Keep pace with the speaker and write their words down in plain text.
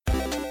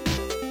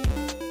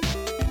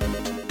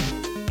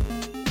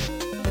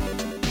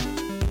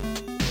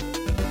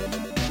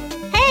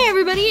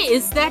everybody,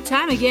 it's that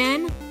time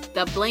again.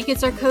 The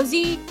blankets are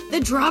cozy, the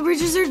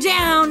drawbridges are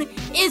down.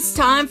 It's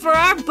time for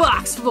our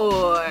box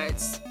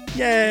forts.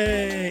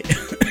 Yay!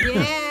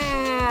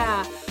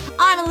 Yeah!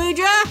 I'm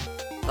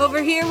Aludra.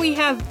 Over here we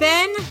have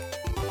Ben.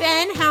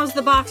 Ben, how's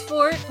the box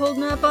fort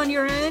holding up on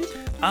your end?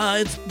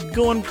 It's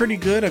going pretty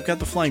good. I've got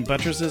the flying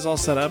buttresses all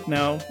set up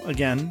now.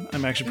 Again,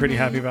 I'm actually pretty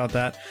happy about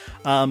that.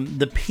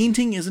 The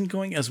painting isn't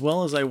going as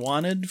well as I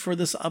wanted for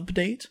this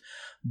update,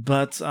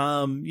 but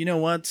you know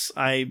what?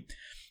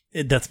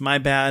 That's my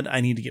bad.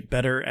 I need to get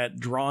better at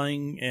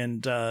drawing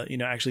and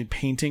actually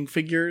painting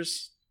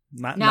figures.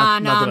 Not the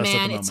best man. at the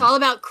moment. It's all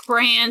about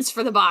crayons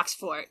for the box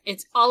fort.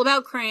 It's all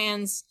about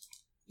crayons.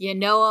 You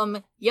know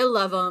them. You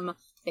love them.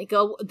 They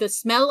go. The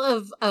smell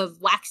of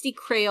waxy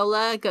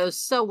Crayola goes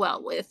so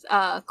well with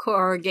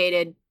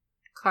corrugated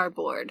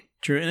cardboard.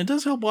 True, and it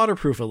does help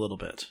waterproof a little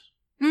bit.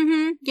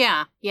 Mm-hmm.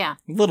 Yeah.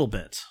 Little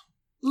bit.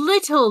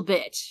 Little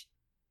bit.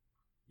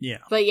 Yeah.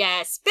 But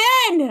yes,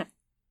 Ben,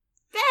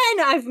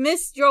 I've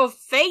missed your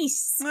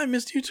face. I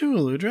missed you too,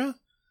 Aludra.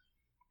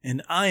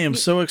 And I am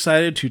so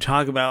excited to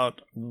talk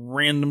about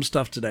random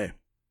stuff today.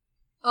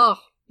 Oh,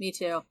 me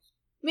too.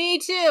 Me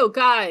too,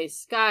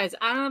 guys. I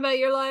don't know about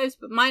your lives,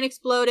 but mine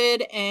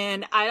exploded,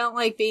 and I don't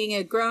like being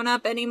a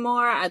grown-up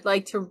anymore. I'd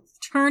like to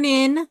turn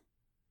in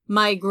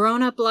my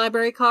grown-up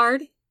library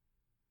card,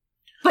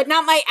 but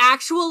not my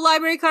actual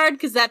library card,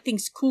 because that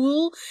thing's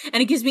cool,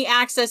 and it gives me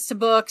access to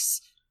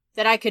books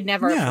that I could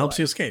never afford. It helps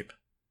you escape.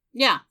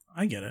 Yeah.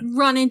 I get it.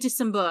 Run into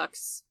some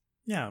books.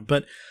 Yeah,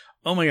 but,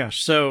 oh my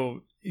gosh,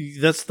 so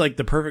that's like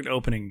the perfect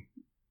opening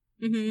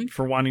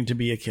for wanting to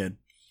be a kid.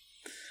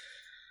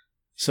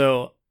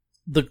 So,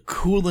 the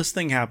coolest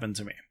thing happened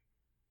to me.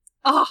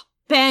 Oh,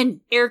 Ben,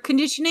 air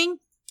conditioning?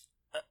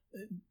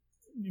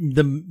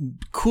 The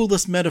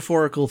coolest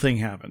metaphorical thing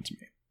happened to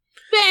me.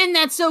 Ben,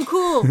 that's so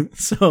cool.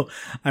 So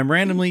I'm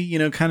randomly,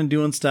 kind of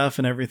doing stuff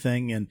and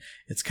everything, and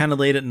it's kind of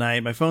late at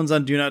night. My phone's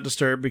on Do Not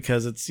Disturb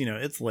because it's,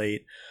 it's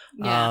late.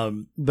 Yeah.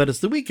 But it's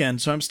the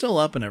weekend, so I'm still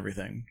up and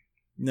everything.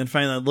 And then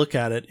finally I look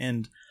at it,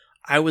 and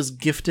I was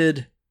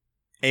gifted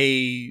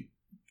a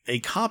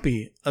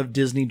copy of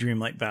Disney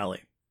Dreamlight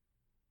Valley.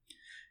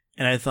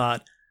 And I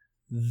thought,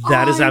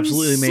 that is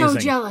absolutely amazing. I'm so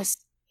jealous.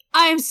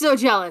 I am so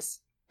jealous.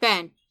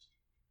 Ben,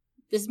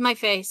 this is my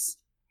face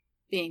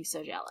being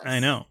so jealous. I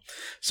know.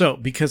 So,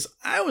 because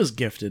I was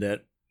gifted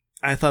it,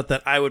 I thought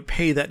that I would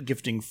pay that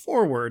gifting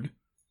forward.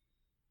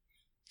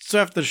 So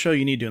after the show,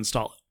 you need to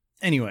install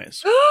it.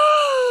 Anyways. Ben!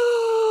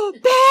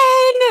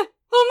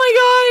 Oh my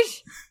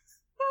gosh!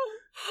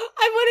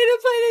 I wanted to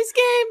play this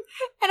game,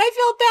 and I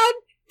felt bad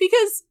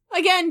because,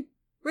 again,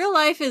 real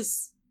life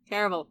is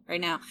terrible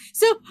right now.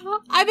 So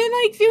I've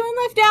been feeling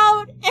left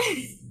out.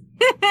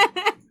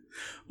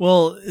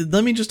 Well,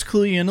 let me just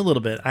clue you in a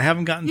little bit. I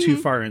haven't gotten too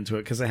far into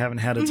it because I haven't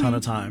had a ton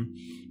of time.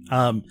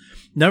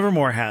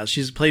 Nevermore has.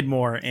 She's played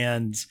more,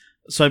 and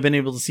so I've been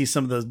able to see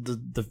some of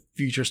the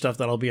future stuff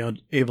that I'll be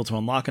able to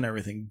unlock and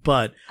everything.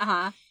 But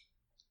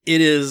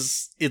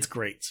it's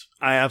great.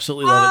 I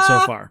absolutely love it so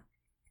far.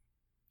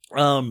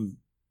 Fun.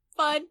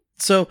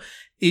 So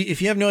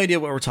if you have no idea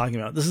what we're talking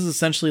about, this is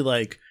essentially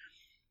like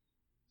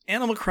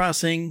Animal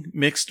Crossing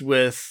mixed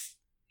with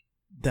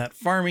that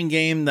farming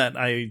game that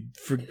I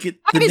forget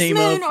the name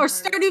Moon of. Or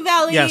Stardew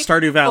Valley. Yeah,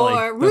 Stardew Valley.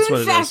 Or That's what Rune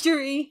it is.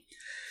 Factory.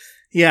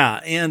 Yeah,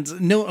 and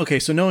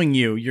so knowing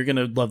you're going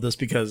to love this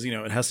because,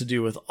 it has to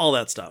do with all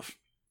that stuff.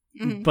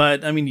 Mm-hmm.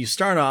 But, I mean, you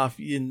start off,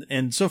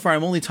 and so far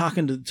I'm only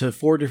talking to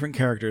 4 different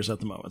characters at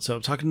the moment. So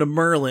I'm talking to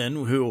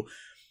Merlin, who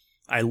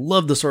I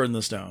love the Sword in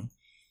the Stone.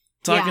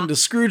 Talking to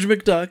Scrooge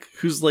McDuck,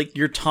 who's like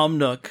your Tom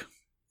Nook,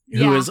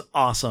 who is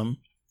awesome.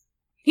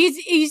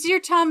 He's your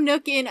Tom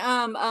Nook in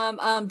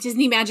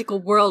Disney Magical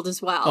World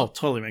as well. Oh,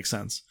 totally makes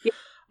sense. Yeah.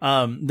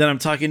 Then I'm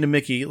talking to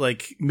Mickey.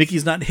 Like,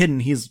 Mickey's not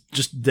hidden. He's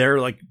just there,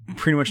 like,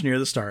 pretty much near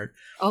the start.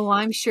 Oh,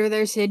 I'm sure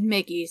there's hidden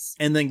Mickeys.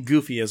 And then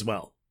Goofy as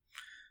well.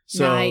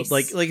 So, nice.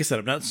 like I said,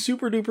 I'm not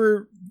super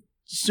duper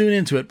soon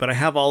into it, but I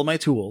have all of my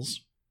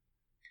tools.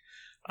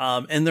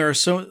 And there are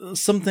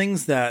some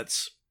things that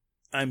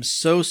I'm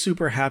so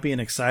super happy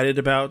and excited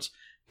about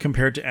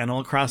compared to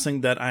Animal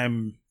Crossing that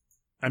I'm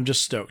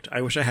just stoked.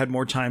 I wish I had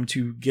more time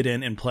to get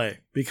in and play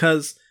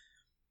because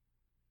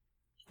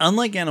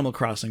unlike Animal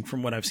Crossing,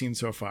 from what I've seen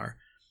so far,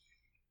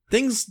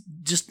 things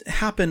just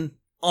happen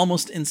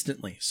almost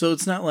instantly. So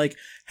it's not like,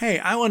 hey,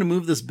 I want to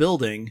move this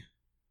building.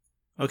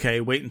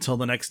 Okay, wait until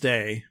the next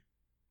day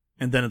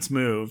and then it's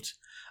moved.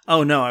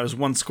 Oh no, I was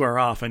 1 square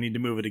off. I need to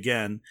move it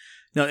again.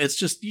 No, it's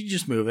just, you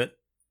just move it.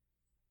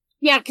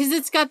 Yeah, because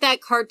it's got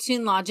that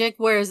cartoon logic,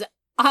 whereas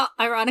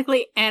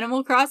ironically,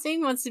 Animal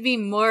Crossing wants to be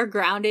more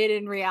grounded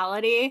in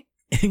reality.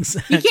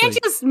 Exactly. You can't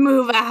just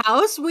move a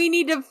house. We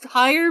need to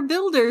hire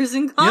builders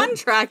and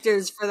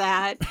contractors for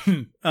that.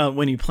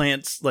 When you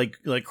plant like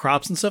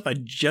crops and stuff, I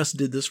just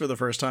did this for the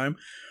first time.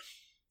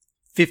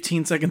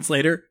 15 seconds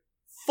later,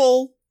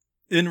 full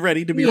and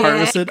ready to be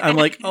harvested. I'm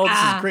like, oh, this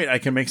is great. I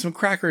can make some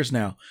crackers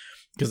now.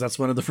 Because that's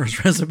one of the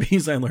first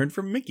recipes I learned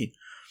from Mickey.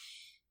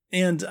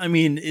 And I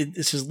mean,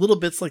 it's just little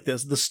bits like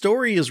this. The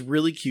story is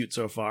really cute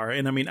so far.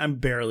 And I mean, I'm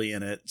barely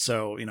in it,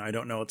 so, I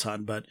don't know a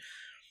ton, but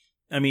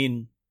I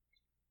mean,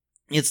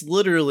 it's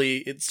literally,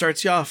 it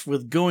starts you off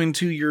with going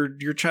to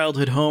your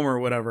childhood home or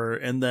whatever,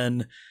 and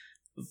then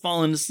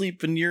falling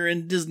asleep and you're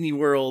in Disney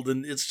World.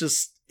 And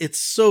it's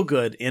so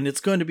good. And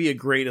it's going to be a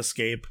great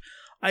escape.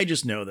 I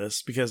just know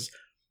this because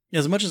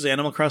as much as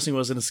Animal Crossing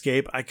was an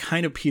escape, I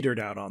kind of petered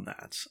out on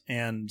that.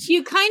 And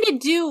you kind of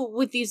do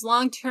with these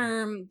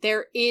long-term,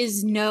 there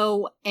is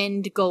no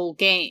end goal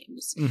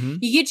games. Mm-hmm.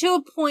 You get to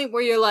a point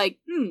where you're like,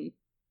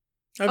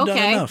 I've done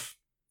enough.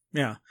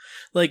 Yeah.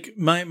 Like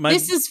my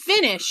this is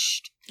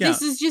finished. Yeah.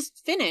 This is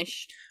just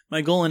finished.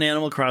 My goal in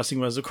Animal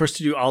Crossing was, of course,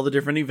 to do all the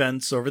different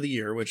events over the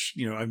year, which,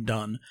 I've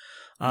done.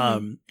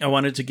 I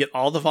wanted to get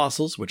all the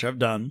fossils, which I've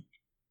done.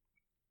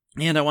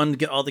 And I wanted to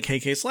get all the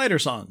KK Slider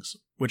songs,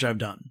 which I've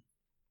done.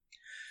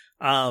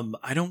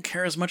 I don't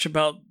care as much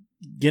about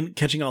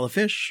catching all the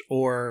fish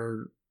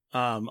or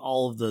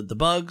all of the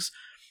bugs.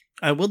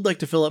 I would like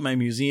to fill up my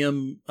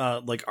museum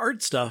like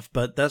art stuff,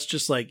 but that's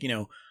just like,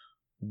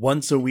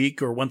 once a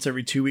week or once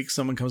every 2 weeks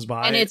someone comes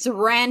by. And it's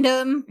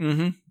random.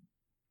 Mm-hmm.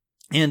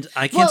 And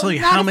I can't tell you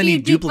how many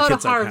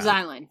duplicates I've had.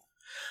 Island.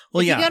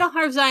 Well, if yeah. you go to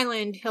Harv's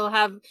Island, he'll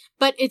have,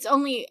 but it's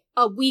only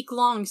a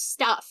week-long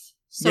stuff.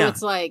 So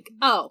it's like,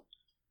 oh.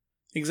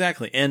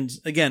 Exactly. And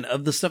again,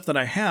 of the stuff that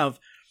I have,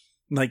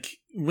 like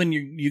when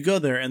you go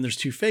there and there's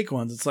 2 fake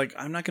ones, it's like,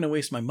 I'm not going to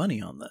waste my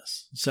money on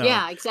this. So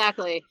yeah,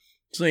 exactly.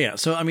 So yeah,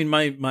 so I mean,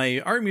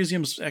 my art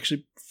museum's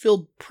actually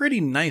filled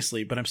pretty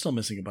nicely, but I'm still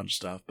missing a bunch of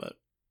stuff. But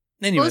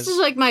anyways, well, this is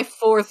like my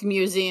 4th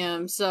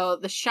museum, so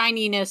the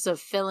shininess of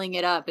filling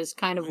it up is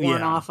kind of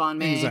worn off on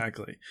me.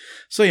 Exactly.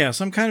 So yeah,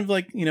 so I'm kind of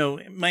like,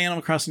 my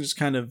Animal Crossing is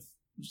kind of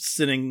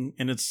sitting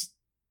and it's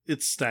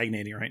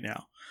stagnating right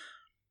now.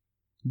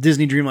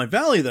 Disney Dreamlight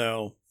Valley,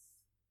 though,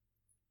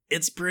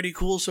 it's pretty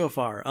cool so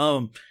far.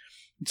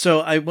 So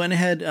I went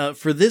ahead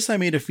for this. I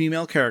made a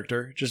female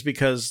character just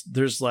because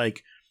there's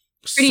like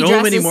pretty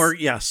dresses.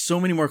 so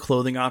many more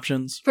clothing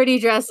options. Pretty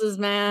dresses,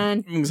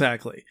 man.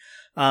 Exactly.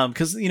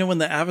 Because when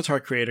the Avatar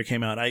creator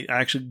came out, I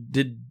actually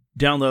did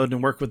download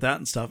and work with that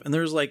and stuff, and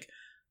there's like,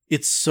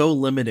 it's so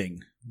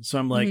limiting. So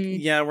I'm like,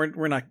 yeah,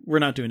 we're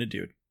not doing it,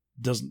 dude.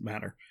 Doesn't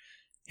matter.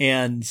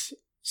 And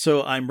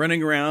so I'm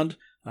running around.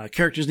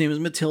 Character's name is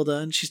Matilda,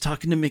 and she's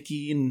talking to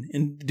Mickey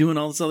and doing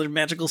all this other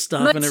magical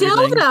stuff and everything.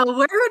 Matilda,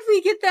 where would we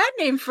get that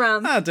name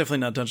from? Definitely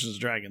not Dungeons &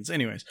 Dragons.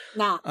 Anyways.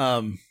 Nah.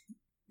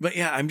 But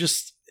yeah, I'm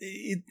just,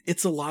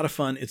 it's a lot of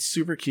fun. It's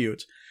super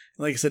cute.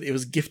 Like I said, it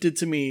was gifted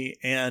to me,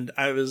 and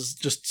I was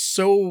just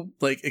so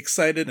like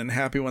excited and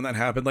happy when that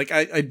happened. Like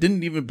I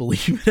didn't even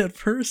believe it at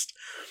first.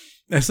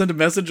 I sent a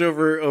message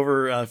over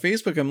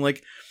Facebook. I'm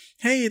like,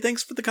 hey,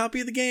 thanks for the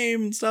copy of the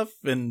game and stuff.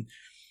 And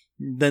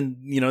then,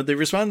 they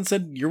responded and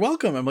said, you're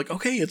welcome. I'm like,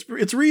 okay,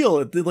 it's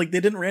real. Like they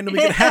didn't randomly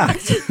get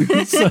hacked.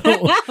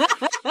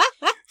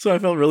 So I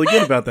felt really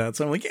good about that.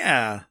 So I'm like,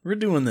 yeah, we're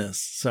doing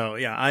this. So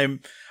yeah,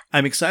 I'm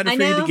excited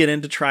for you to get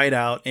in, to try it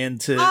out,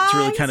 and to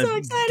really kind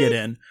of get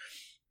in.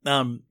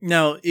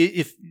 Now,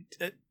 if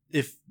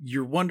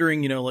you're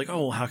wondering, like,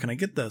 oh, how can I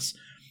get this?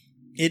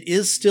 It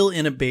is still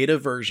in a beta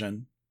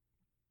version.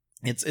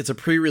 It's a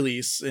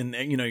pre-release, and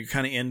you're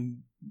kind of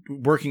in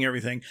working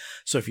everything.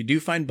 So if you do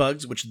find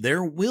bugs, which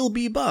there will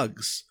be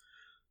bugs,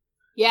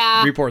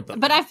 report them.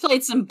 But I've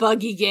played some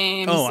buggy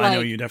games. Oh, I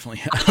know you definitely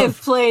have.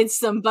 I've played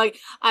some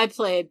I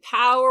played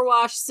Power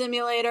Wash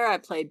Simulator. I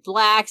played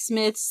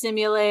Blacksmith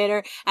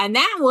Simulator, and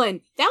that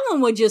one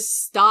would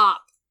just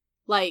stop,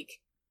 like,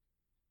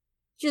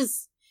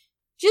 just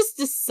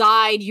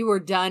decide you were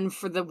done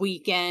for the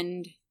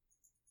weekend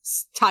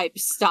type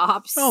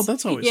stops. Oh,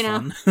 that's always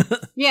fun.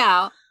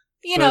 Yeah.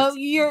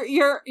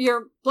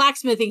 Your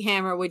blacksmithing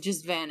hammer would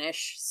just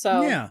vanish.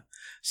 So yeah.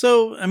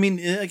 So I mean,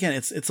 again,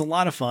 it's a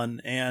lot of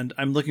fun, and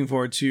I'm looking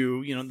forward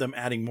to them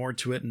adding more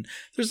to it. And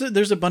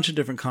there's a bunch of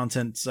different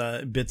content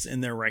bits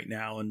in there right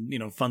now,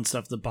 and fun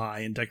stuff to buy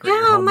and decorate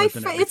your home with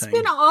and everything. It's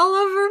been all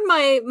over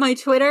my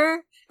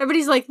Twitter.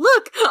 Everybody's like,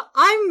 look,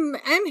 I'm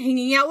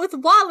hanging out with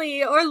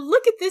Wally, or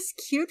look at this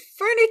cute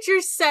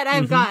furniture set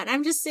I've got.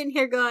 I'm just sitting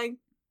here going,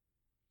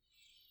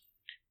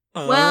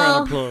 well, I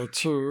want to play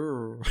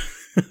too.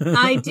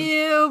 I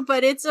do,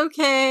 but it's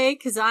okay,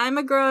 because I'm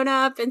a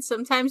grown-up, and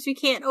sometimes we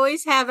can't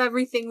always have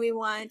everything we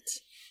want.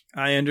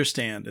 I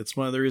understand. It's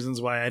one of the reasons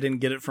why I didn't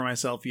get it for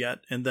myself yet,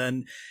 and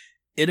then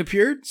it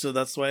appeared, so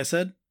that's why I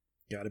said,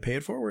 gotta pay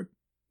it forward.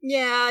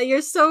 Yeah,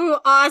 you're so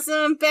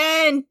awesome,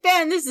 Ben!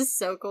 Ben, this is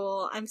so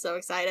cool. I'm so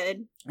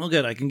excited. Well,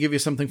 good. I can give you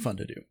something fun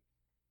to do.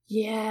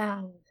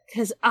 Yeah,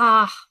 because,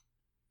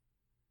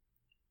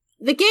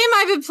 the game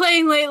I've been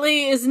playing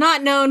lately is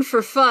not known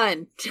for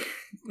fun.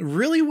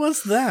 Really?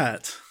 What's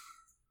that?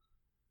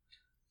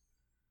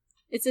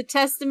 It's a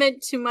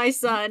testament to my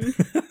son.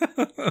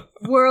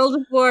 World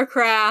of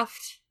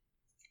Warcraft.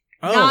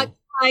 Oh. Not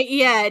quite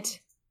yet.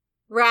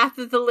 Wrath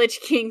of the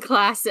Lich King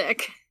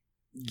Classic.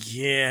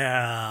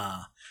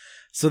 Yeah.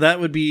 So that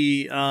would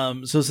be,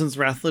 so since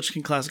Wrath of the Lich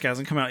King Classic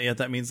hasn't come out yet,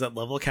 that means that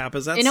level cap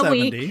is at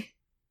 70.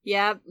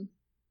 Yep.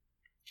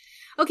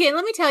 Okay,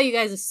 let me tell you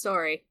guys a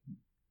story.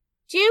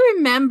 Do you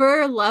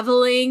remember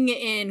leveling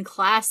in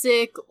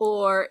Classic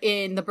or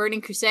in the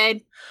Burning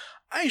Crusade?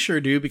 I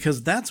sure do,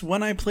 because that's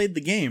when I played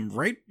the game,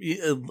 right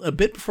a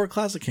bit before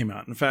Classic came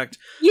out. In fact,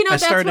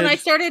 That's when I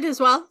started as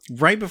well.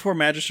 Right before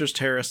Magister's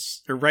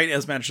Terrace, or right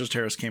as Magister's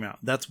Terrace came out.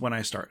 That's when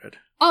I started.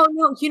 Oh,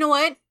 no, you know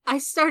what? I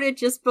started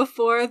just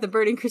before the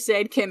Burning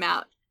Crusade came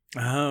out.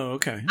 Oh,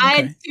 okay. I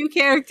had 2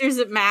 characters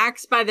at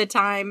max by the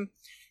time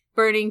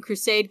Burning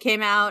Crusade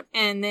came out,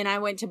 and then I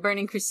went to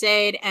Burning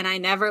Crusade, and I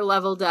never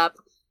leveled up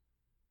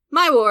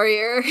my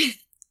warrior.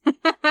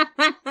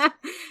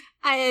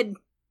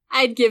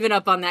 I'd given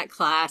up on that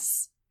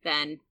class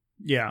then.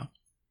 Yeah.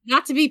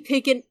 Not to be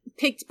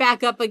picked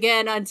back up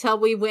again until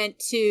we went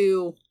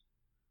to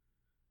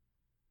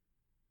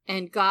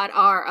and got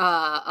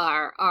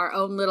our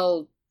own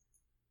little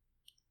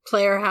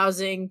player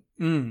housing.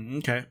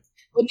 Okay.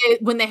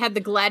 When they had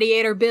the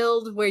gladiator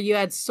build where you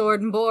had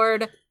sword and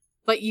board,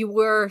 but you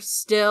were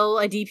still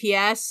a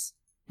DPS.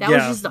 That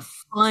was just a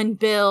fun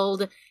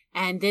build,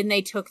 and then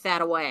they took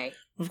that away.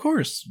 Of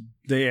course.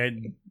 They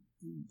had,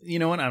 you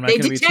know what? They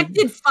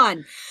detected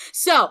fun.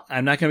 So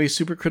I'm not going to be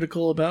super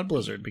critical about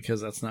Blizzard,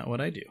 because that's not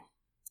what I do.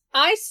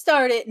 I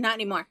started, not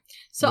anymore.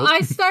 So Nope.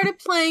 I started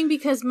playing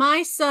because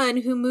my son,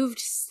 who moved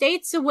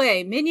states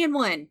away, Minion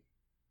 1,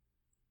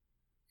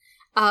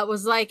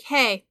 was like,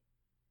 hey,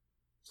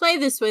 play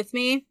this with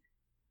me.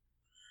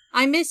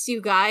 I miss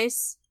you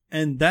guys.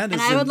 And that is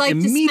I would like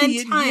immediate to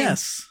spend time.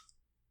 Yes.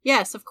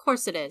 Yes, of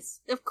course it is.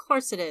 Of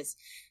course it is.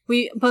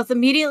 We both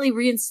immediately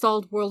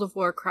reinstalled World of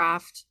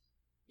Warcraft.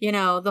 You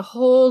know, the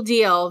whole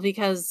deal,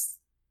 because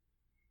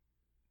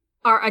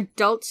our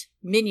adult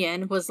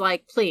minion was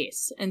like,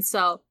 please. And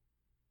so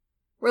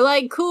we're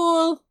like,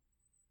 cool.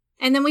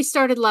 And then we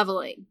started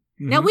leveling.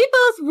 Mm-hmm. Now, we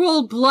both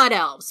rolled Blood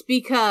Elves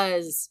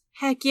because,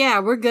 heck yeah,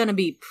 we're gonna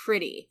be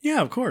pretty.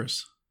 Yeah, of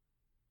course.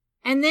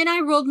 And then I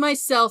rolled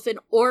myself an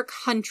Orc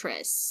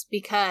Huntress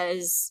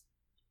because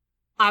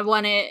I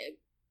wanted...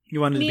 You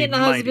wanted me to be and the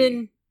mighty.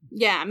 husband...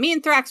 Yeah, me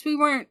and Thrax, we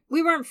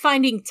weren't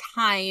finding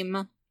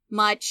time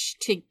much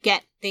to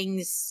get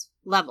things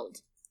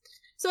leveled.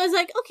 So I was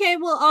like, okay,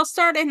 well, I'll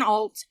start an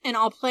alt, and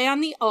I'll play on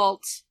the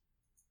alt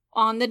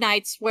on the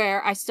nights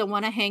where I still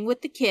want to hang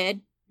with the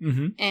kid,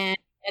 Mm-hmm. and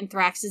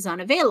Thrax is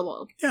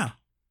unavailable. Yeah.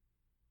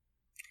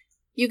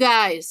 You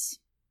guys,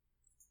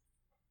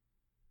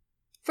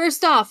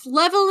 first off,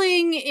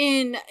 leveling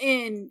in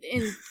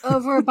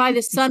over by the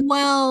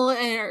Sunwell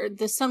or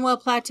the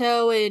Sunwell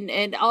Plateau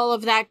and all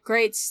of that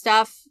great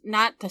stuff.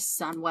 Not the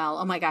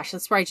Sunwell. Oh my gosh,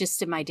 that's where I just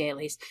did my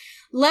dailies.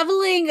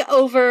 Leveling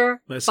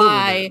over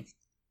by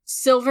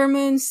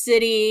Silvermoon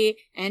City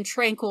and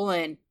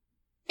Tranquillin.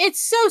 It's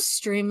so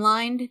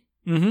streamlined.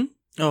 Mm-hmm.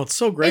 Oh, it's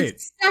so great.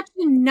 It's such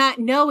a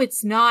no,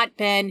 it's not,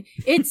 Ben.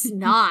 It's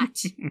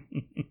not.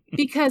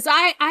 Because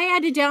I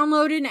had to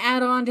download an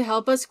add-on to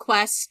help us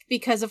quest,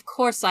 because of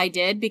course I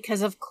did.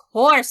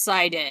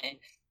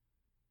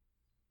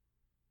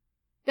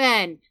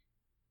 Ben,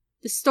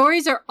 the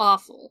stories are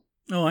awful.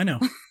 Oh, I know.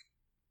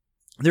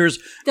 There's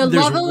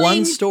leveling...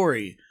 one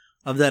story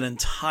of that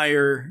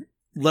entire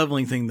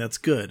leveling thing that's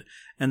good,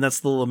 and that's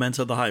the Lament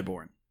of the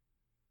Highborn.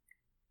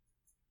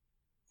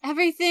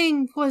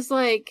 Everything was,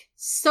 like,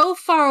 so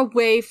far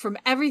away from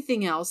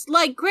everything else.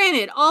 Like,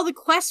 granted, all the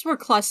quests were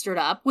clustered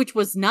up, which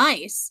was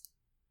nice.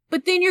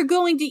 But then you're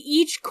going to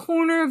each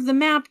corner of the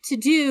map to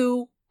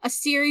do a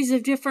series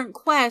of different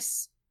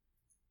quests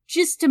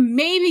just to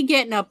maybe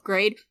get an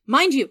upgrade.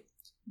 Mind you,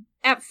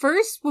 at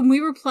first, when we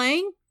were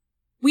playing,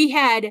 we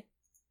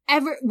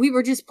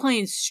were just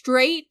playing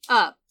straight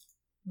up.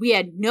 We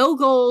had no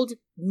gold,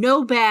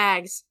 no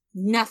bags,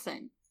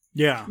 nothing.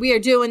 Yeah. We are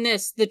doing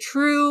this, the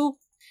true...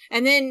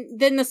 And then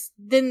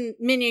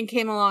Minion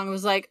came along and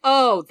was like,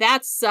 oh,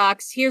 that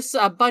sucks. Here's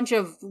a bunch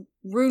of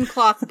rune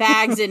cloth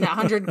bags and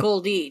 100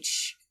 gold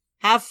each.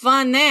 Have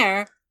fun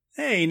there.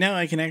 Hey, now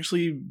I can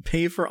actually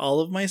pay for all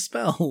of my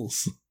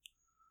spells.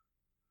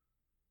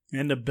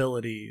 And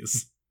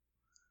abilities.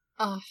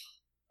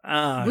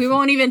 We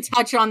won't even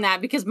touch on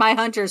that because my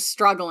hunter's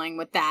struggling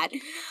with that.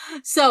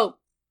 So,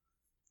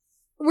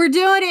 we're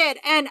doing it,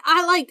 and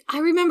I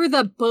remember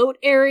the boat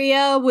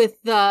area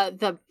with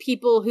the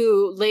people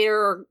who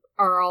later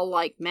are all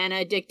like mana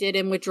addicted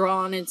and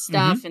withdrawn and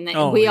stuff, Mm-hmm. and then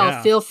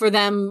all feel for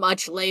them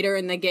much later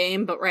in the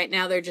game, but right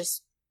now they're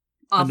just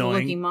awful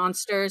looking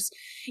monsters.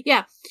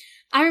 Yeah.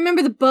 I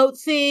remember the boat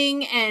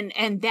thing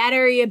and that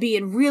area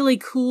being really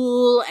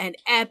cool and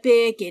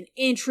epic and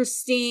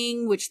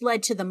interesting, which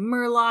led to the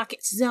Murloc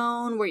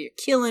zone where you're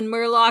killing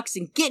Murlocs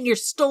and getting your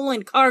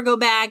stolen cargo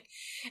back.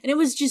 And it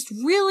was just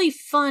really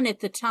fun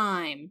at the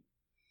time.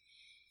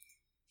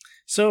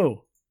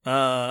 So,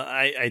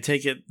 I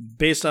take it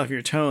based off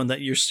your tone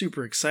that you're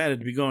super excited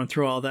to be going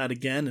through all that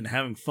again and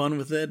having fun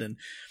with it. And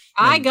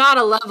I got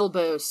a level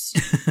boost.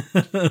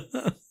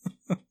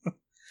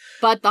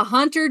 But the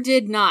hunter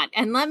did not.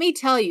 And let me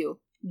tell you,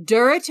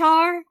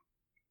 Durotar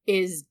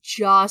is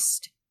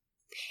just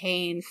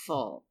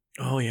painful.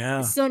 Oh,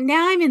 yeah. So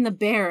now I'm in the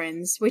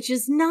Barrens, which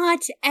is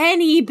not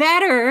any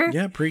better.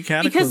 Yeah,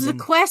 pre-Cataclysm. Because the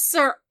quests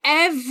are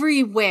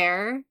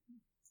everywhere.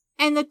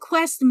 And the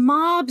quest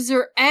mobs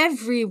are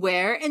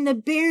everywhere. And the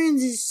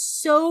Barrens is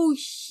so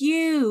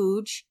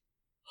huge.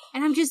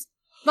 And I'm just...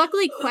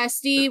 Luckily,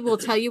 Questy will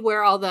tell you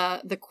where all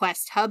the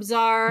quest hubs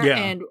are. Yeah.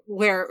 And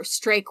where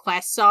stray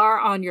quests are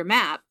on your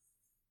map.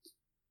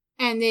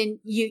 And then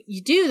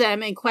you do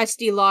them and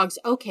Questy logs,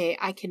 okay,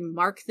 I can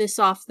mark this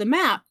off the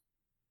map.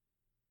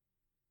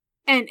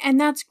 And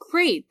that's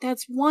great.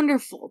 That's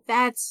wonderful.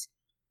 That's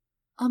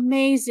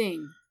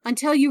amazing.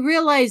 Until you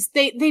realize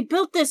they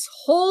built this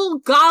whole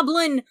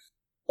goblin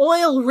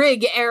oil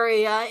rig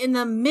area in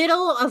the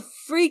middle of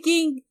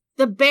freaking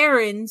the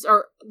Barrens,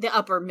 or the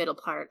upper middle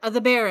part of the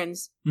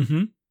Barrens,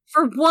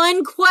 for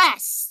one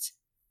quest.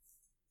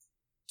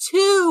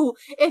 2,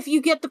 if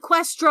you get the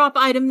quest drop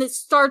item that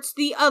starts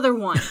the other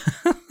one.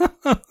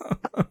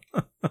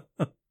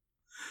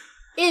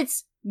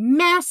 It's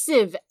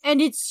massive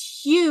and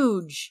it's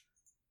huge.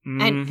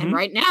 And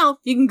right now,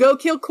 you can go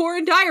kill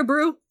Corin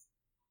Direbrew.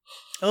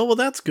 Oh, well,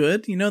 that's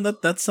good. You know,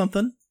 that's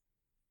something.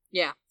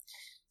 Yeah.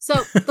 So,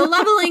 the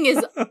leveling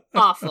is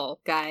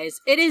awful,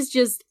 guys. It is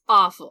just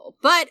awful.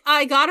 But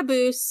I got a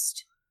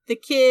boost. The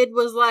kid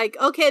was like,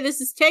 okay, this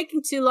is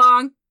taking too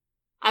long.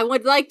 I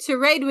would like to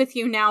raid with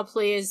you now,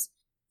 please.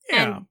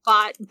 Yeah.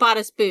 And bought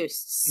us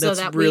boosts so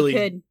that really, we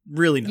could...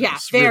 really nice. Yeah,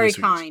 very really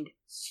kind.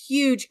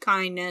 Huge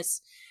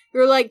kindness.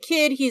 We were like,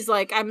 kid, he's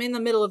like, I'm in the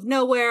middle of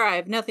nowhere. I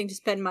have nothing to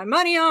spend my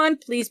money on.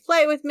 Please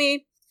play with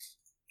me.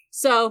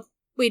 So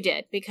we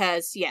did,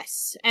 because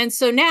yes. And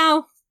so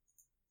now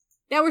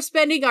we're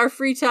spending our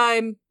free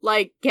time,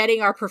 like,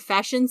 getting our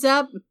professions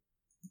up.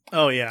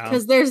 Oh, yeah.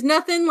 Because there's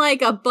nothing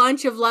like a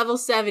bunch of level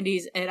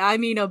 70s, and I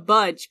mean a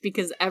bunch,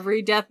 because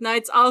every Death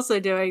Knight's also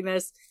doing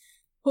this,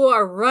 who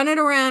are running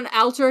around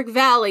Alterac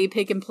Valley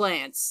picking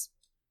plants.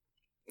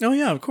 Oh,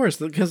 yeah, of course.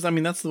 Because, I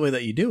mean, that's the way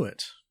that you do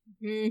it.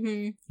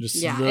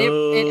 Just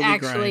it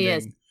actually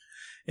grinding.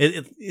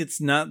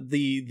 It's not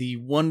the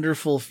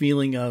wonderful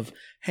feeling of,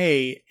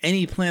 hey,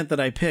 any plant that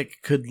I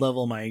pick could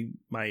level my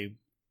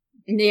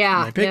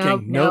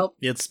picking. Nope.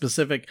 It's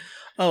specific.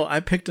 Oh,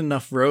 I picked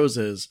enough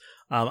roses.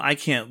 I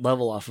can't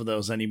level off of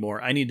those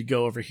anymore. I need to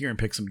go over here and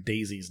pick some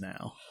daisies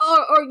now.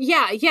 Or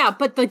yeah,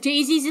 but the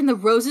daisies and the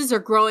roses are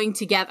growing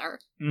together.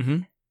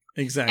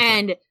 Exactly.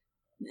 And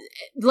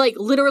like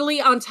literally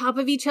on top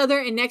of each other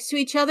and next to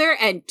each other,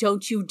 and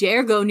don't you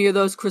dare go near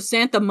those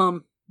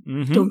chrysanthemum.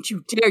 Don't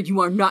you dare, you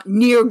are not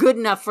near good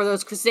enough for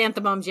those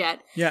chrysanthemums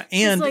yet. Yeah,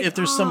 and like, if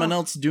there's someone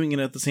else doing it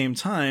at the same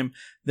time,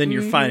 then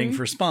you're fighting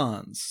for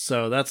spawns.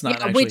 So that's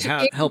not actually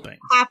helping.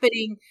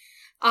 Happening.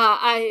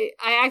 I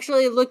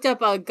actually looked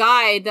up a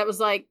guide that was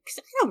like, 'cause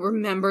I don't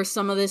remember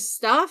some of this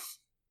stuff.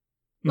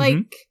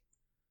 Like,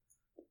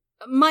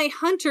 my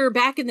hunter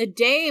back in the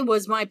day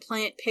was my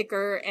plant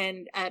picker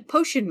and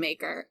potion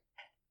maker.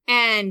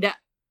 And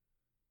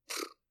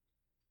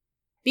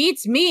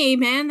beats me,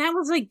 man. That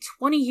was like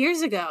 20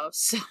 years ago.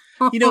 So.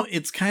 You know,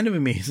 it's kind of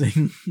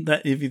amazing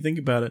that if you think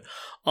about it,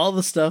 all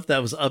the stuff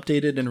that was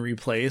updated and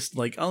replaced,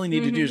 like all you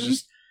need to do is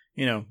just,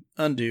 you know,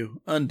 undo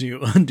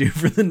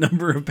for the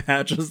number of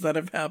patches that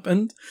have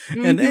happened.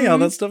 And hey, all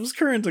that stuff is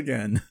current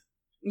again.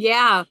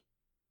 Yeah.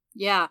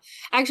 Yeah.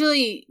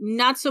 Actually,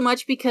 not so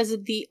much, because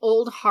of the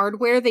old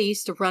hardware they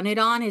used to run it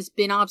on has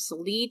been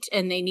obsolete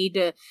and they need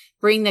to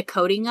bring the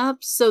coding up.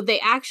 So they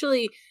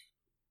actually...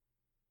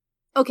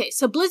 Okay,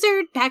 so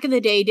Blizzard back in the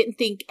day didn't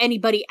think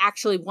anybody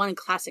actually wanted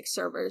classic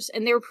servers,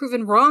 and they were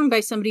proven wrong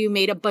by somebody who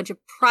made a bunch of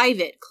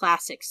private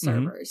classic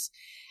servers.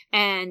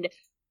 And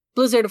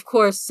Blizzard, of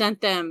course, sent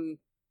them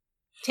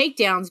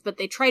takedowns, but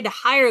they tried to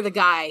hire the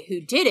guy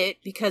who did it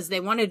because they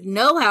wanted to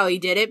know how he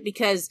did it,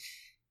 because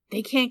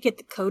they can't get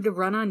the code to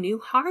run on new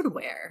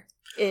hardware.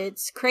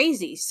 It's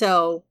crazy.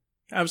 So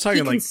I was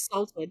talking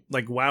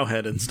like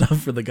Wowhead and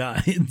stuff for the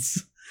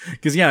guides.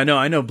 Because, yeah,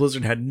 I know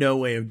Blizzard had no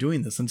way of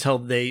doing this until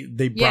they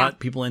brought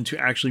people in to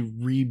actually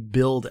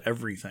rebuild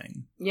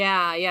everything.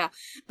 Yeah.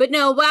 But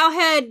no,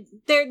 Wowhead,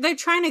 they're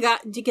trying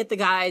to get the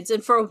guides.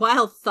 And for a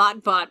while,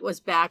 Thoughtbot was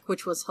back,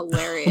 which was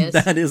hilarious.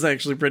 That is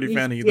actually pretty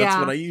funny. That's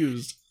what I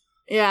used.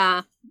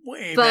 Yeah.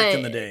 Way back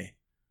in the day.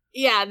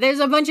 Yeah, there's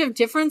a bunch of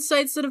different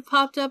sites that have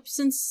popped up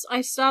since I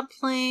stopped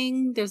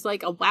playing. There's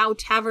like a WoW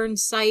Tavern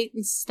site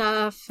and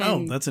stuff.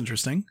 And that's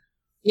interesting.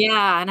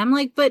 Yeah, and I'm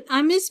like, but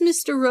I miss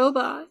Mr.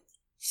 Robot.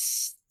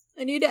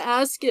 I need to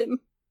ask him.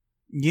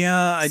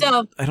 Yeah, I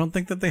don't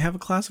think that they have a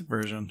classic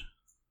version.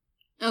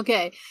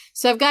 Okay,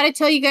 so I've got to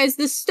tell you guys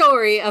the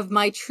story of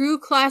my true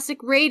classic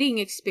raiding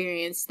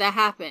experience that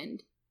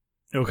happened.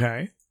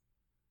 Okay.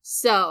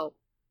 So,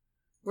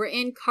 we're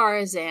in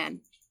Karazhan.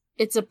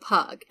 It's a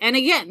pug. And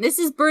again, this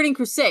is Burning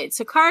Crusade,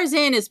 so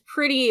Karazhan is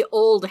pretty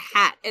old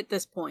hat at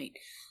this point.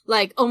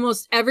 Like,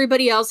 almost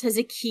everybody else has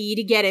a key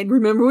to get in.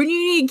 Remember when you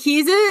need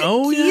keys, Ben?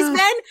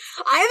 I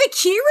have a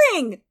key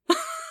ring!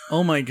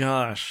 Oh my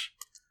gosh.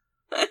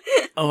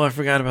 Oh, I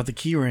forgot about the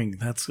keyring.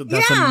 That's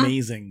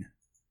amazing.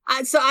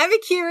 So I have a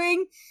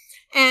keyring,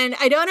 and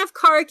I don't have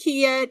Kara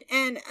key yet,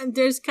 and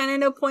there's kind of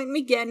no point in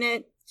me getting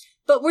it.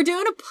 But we're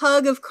doing a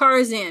pug of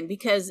Karazhan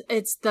because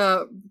it's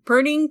the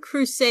Burning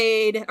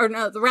Crusade, or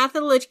no, the Wrath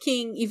of the Lich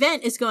King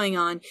event is going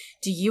on.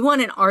 Do you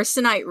want an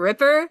Arsenite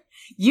Ripper?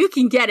 You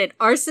can get an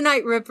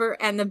Arsenite Ripper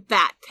and the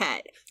Bat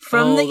Pet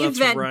from the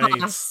event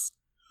boss.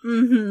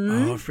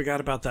 Mm-hmm. Oh, I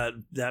forgot about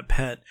that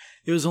pet.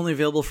 It was only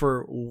available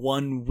for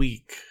 1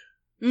 week.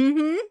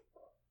 Mm-hmm.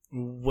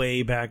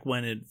 Way back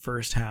when it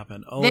first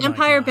happened. Oh,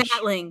 Vampire my gosh.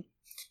 Battling.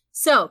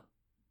 So,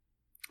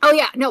 oh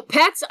yeah, no,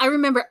 pets, I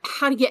remember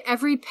how to get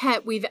every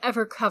pet we've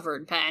ever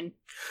covered, Ben.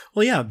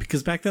 Well, yeah,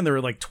 because back then there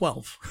were like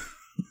 12.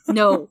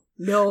 No,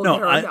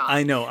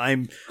 I know.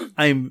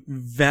 I'm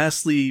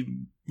vastly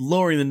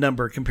lowering the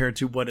number compared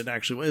to what it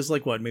actually was.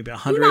 Like what, maybe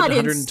 100,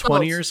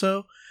 120 or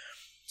so?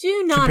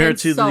 Do not compared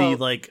to insult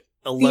the like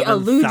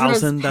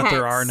 11,000 that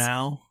there are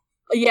now.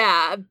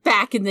 Yeah,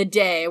 back in the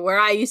day where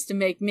I used to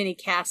make mini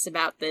casts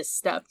about this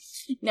stuff.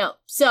 No,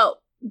 so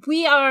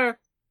we are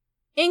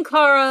in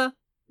Kara,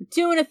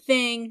 doing a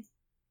thing,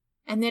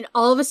 and then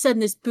all of a sudden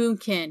this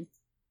boomkin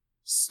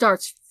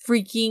starts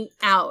freaking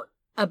out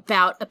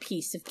about a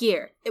piece of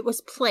gear. It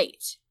was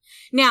plate.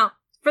 Now,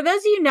 for those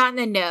of you not in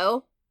the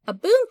know, a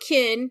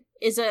boomkin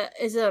is a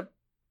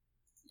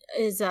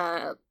it's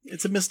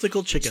a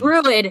mystical chicken.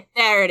 Druid.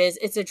 There it is.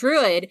 It's a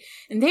druid,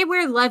 and they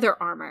wear leather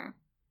armor.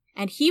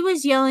 And he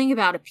was yelling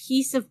about a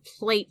piece of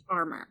plate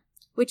armor,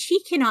 which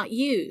he cannot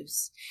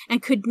use,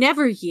 and could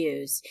never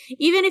use.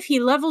 Even if he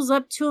levels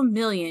up to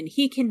 1,000,000,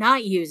 he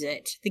cannot use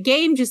it. The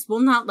game just will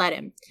not let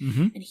him.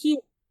 Mm-hmm. And he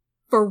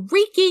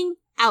freaking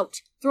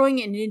out, throwing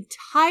an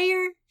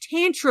entire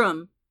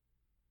tantrum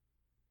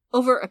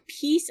over a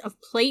piece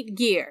of plate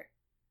gear.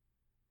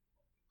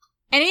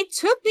 And it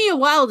took me a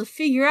while to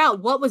figure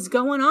out what was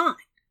going on.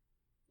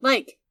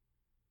 Like,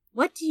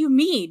 what do you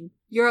mean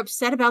you're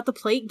upset about the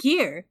plate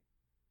gear?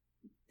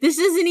 This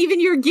isn't even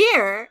your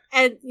gear.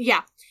 And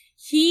yeah,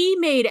 he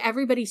made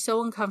everybody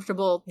so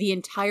uncomfortable, the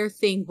entire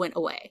thing went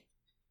away.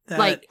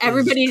 Like,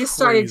 everybody just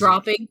started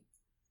dropping.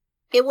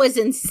 It was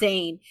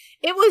insane.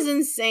 It was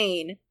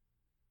insane.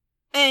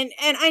 And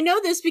I know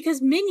this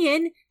because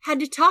Minion had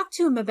to talk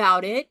to him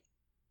about it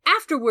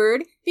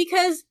afterward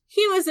because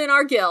he was in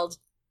our guild.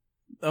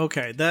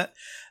 Okay,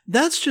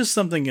 that's just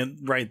something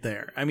right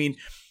there. I mean,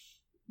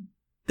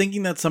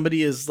 thinking that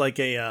somebody is like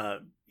a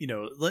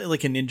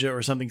like a ninja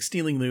or something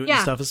stealing loot and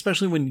stuff,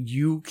 especially when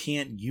you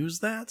can't use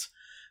that,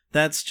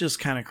 that's just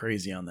kind of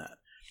crazy on that.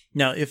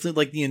 Now, if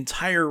the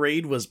entire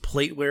raid was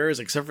plate wearers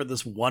except for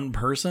this one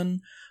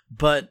person,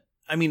 but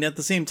I mean, at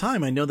the same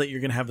time, I know that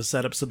you're going to have a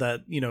setup so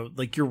that,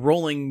 like you're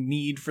rolling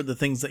need for the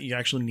things that you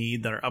actually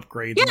need that are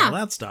upgrades and all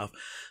that stuff.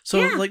 So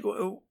like,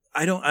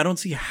 I don't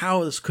see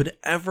how this could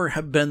ever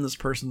have been this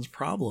person's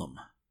problem.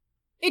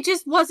 It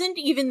just wasn't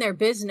even their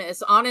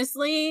business,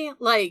 honestly.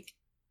 Like,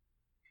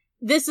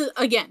 this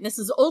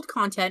is old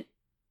content.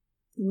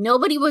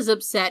 Nobody was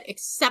upset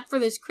except for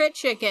this crit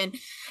chicken.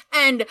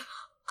 And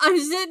I'm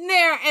sitting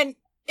there and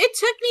it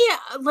took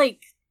me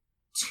like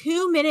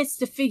 2 minutes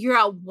to figure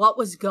out what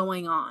was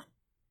going on.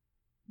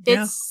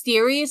 It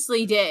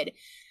seriously did.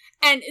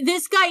 And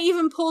this guy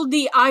even pulled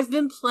the I've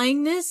been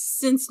playing this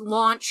since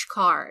launch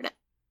card.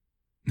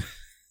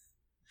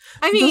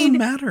 I mean, it doesn't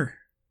matter.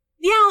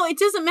 Yeah, it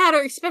doesn't matter,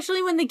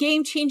 especially when the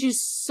game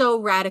changes so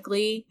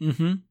radically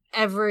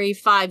every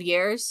 5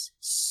 years.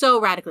 So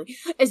radically.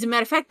 As a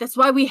matter of fact, that's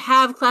why we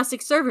have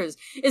classic servers.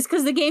 It's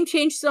because the game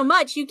changed so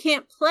much, you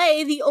can't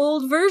play the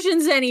old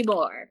versions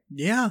anymore.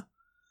 Yeah.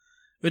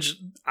 Which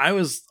I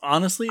was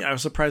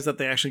surprised that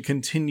they actually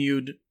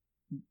continued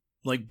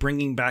like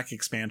bringing back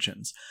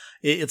expansions.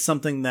 It's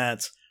something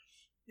that,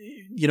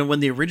 when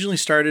they originally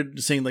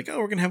started saying like, oh,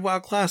 we're going to have WoW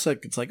Classic,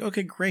 it's like,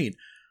 okay, great.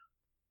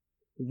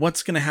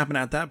 What's going to happen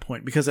at that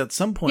point? Because at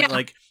some point,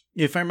 like,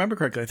 if I remember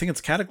correctly, I think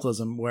it's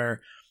Cataclysm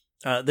where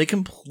they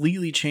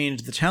completely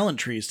changed the talent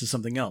trees to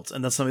something else.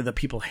 And that's something that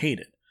people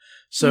hated.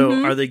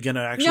 So are they going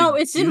to actually No,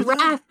 it's in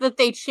Wrath that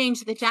they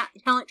changed the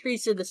talent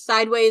trees to the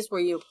sideways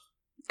where you,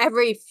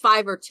 every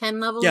 5 or 10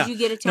 levels you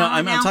get a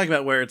talent. No, I'm talking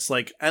about where it's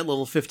like at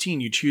level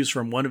 15, you choose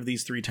from one of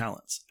these 3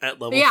 talents. At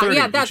level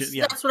 30,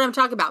 that's what I'm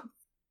talking about.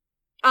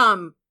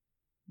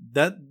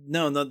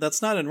 No,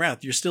 that's not in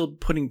Wrath. You're still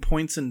putting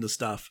points into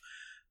stuff.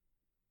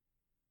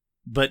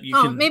 But you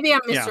can... maybe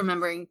I'm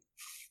misremembering.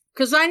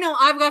 Because I know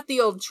I've got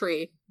the old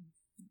tree.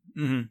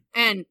 Mm-hmm.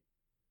 And,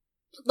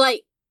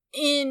 like,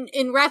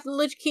 in Wrath of the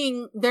Lich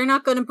King, they're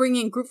not going to bring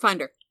in Group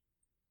Finder.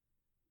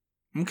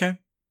 Okay.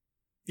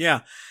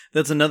 Yeah,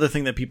 that's another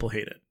thing that people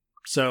hated.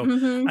 So,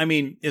 I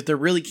mean, if they're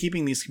really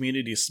keeping these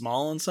communities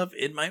small and stuff,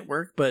 it might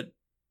work. But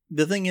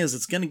the thing is,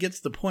 it's going to get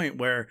to the point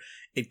where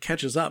it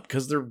catches up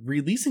because they're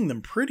releasing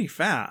them pretty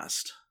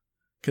fast.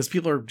 Because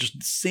people are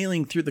just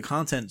sailing through the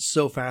content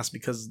so fast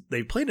because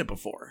they played it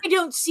before. I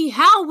don't see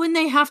how when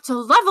they have to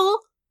level.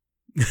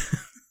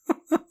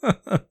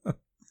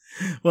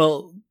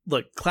 Well,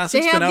 look,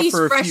 Classic's been out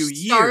for a few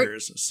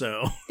years,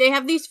 so... They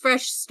have these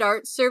fresh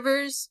start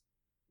servers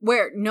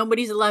where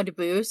nobody's allowed to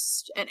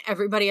boost, and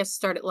everybody has to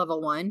start at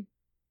level 1.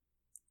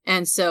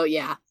 And so,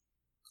 yeah.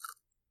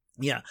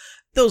 Yeah.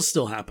 Those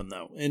still happen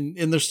though, and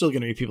there's still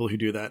going to be people who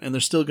do that, and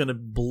they're still going to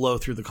blow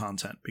through the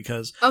content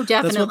because definitely.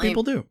 that's what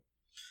people do.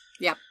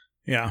 Yeah.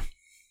 Yeah.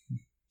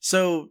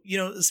 So,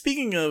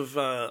 speaking of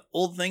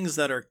old things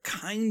that are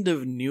kind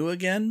of new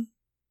again,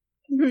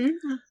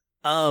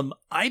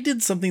 I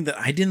did something that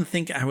I didn't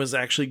think I was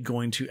actually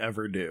going to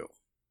ever do.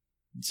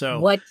 So,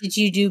 what did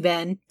you do,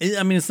 Ben?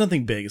 I mean, it's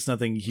nothing big. It's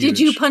nothing huge. Did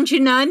you punch a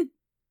nun?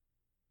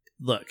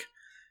 Look,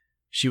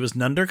 she was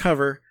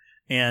undercover,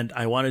 and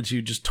I wanted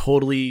to just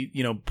totally,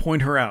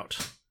 point her out.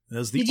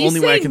 That's the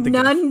only way I can think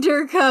of.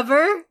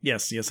 Undercover?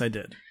 Yes, I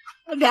did.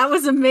 That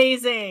was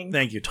amazing.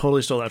 Thank you.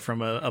 Totally stole that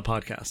from a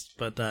podcast.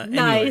 But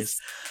nice.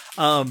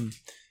 Anyways.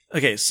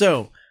 Okay,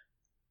 so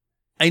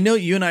I know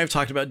you and I have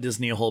talked about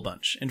Disney a whole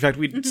bunch. In fact,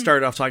 we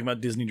started off talking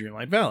about Disney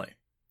Dreamlight Valley.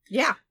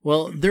 Yeah.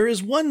 Well, there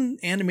is one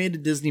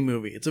animated Disney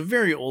movie. It's a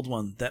very old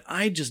one that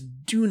I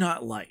just do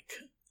not like.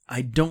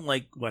 I don't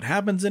like what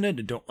happens in it.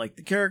 I don't like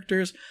the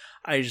characters.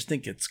 I just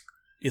think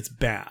it's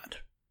bad.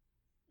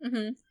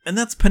 And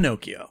that's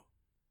Pinocchio.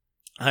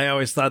 I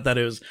always thought that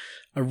it was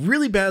a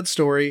really bad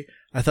story.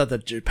 I thought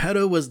that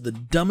Geppetto was the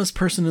dumbest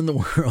person in the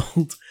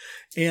world.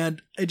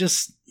 And I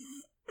just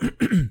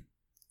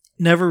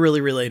never really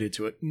related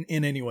to it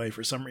in any way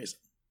for some reason.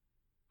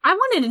 I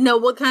wanted to know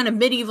what kind of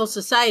medieval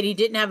society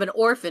didn't have an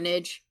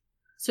orphanage,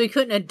 so he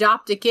couldn't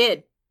adopt a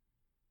kid.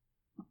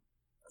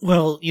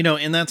 Well,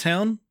 in that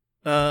town,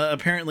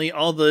 apparently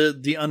all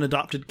the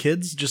unadopted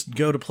kids just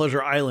go to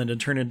Pleasure Island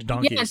and turn into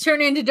donkeys. Yeah,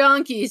 turn into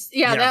donkeys.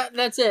 Yeah.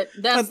 That's it.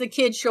 That's the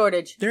kid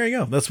shortage. There you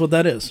go. That's what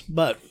that is.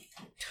 But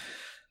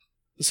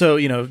so,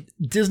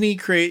 Disney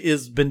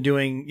has been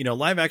doing,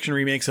 live action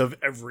remakes of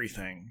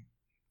everything.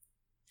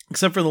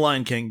 Except for The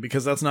Lion King,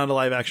 because that's not a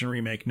live action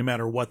remake, no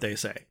matter what they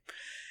say.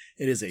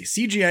 It is a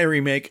CGI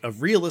remake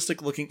of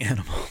realistic looking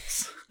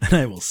animals. And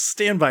I will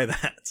stand by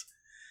that.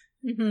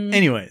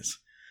 Anyways,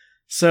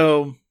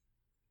 so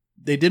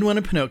they did one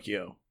in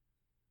Pinocchio.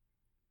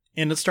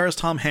 And it stars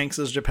Tom Hanks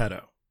as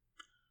Geppetto.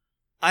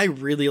 I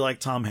really like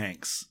Tom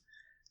Hanks.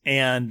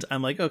 And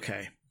I'm like,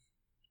 okay,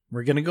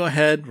 we're going to go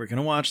ahead. We're going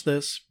to watch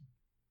this.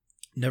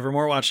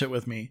 Nevermore watched it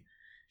with me.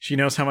 She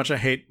knows how much I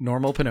hate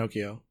normal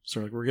Pinocchio.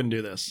 So we're going to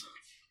do this.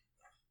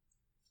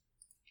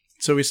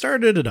 So we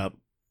started it up.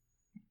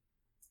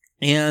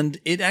 And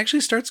it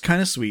actually starts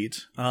kind of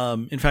sweet.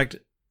 In fact,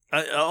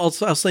 I'll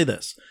say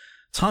this.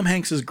 Tom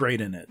Hanks is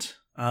great in it.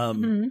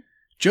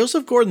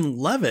 Joseph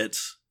Gordon-Levitt,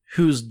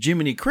 who's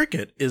Jiminy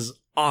Cricket, is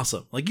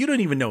awesome. Like, you don't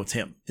even know it's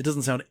him. It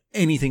doesn't sound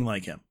anything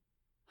like him.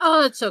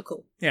 Oh, that's so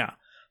cool. Yeah.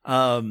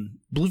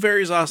 Blue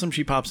Fairy's awesome.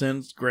 She pops in.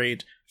 It's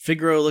great.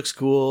 Figaro looks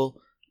cool.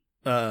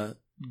 The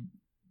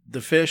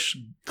fish,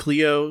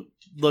 Cleo,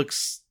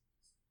 looks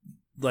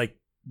like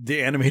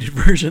the animated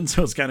version,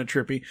 so it's kind of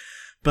trippy.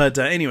 But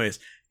anyways,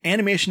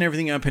 animation,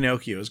 everything on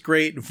Pinocchio is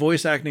great.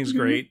 Voice acting is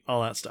great.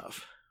 All that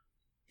stuff.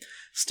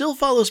 Still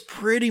follows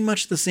pretty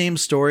much the same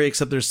story,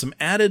 except there's some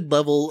added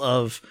level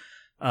of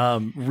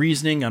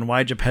reasoning on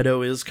why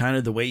Geppetto is kind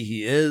of the way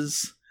he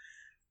is.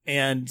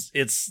 And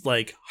it's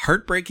like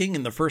heartbreaking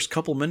in the first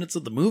couple minutes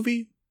of the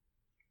movie.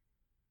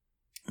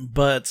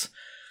 But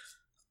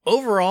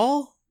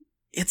overall,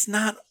 it's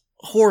not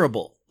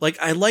horrible. Like,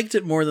 I liked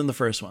it more than the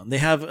first one. They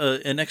have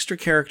an extra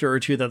character or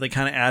two that they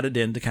kind of added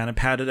in to kind of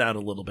pad it out a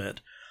little bit.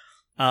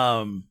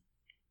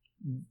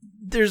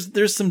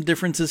 There's some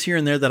differences here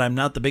and there that I'm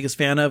not the biggest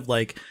fan of.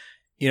 Like,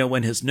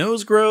 when his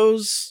nose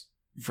grows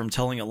from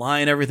telling a lie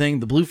and everything,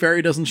 the Blue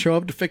Fairy doesn't show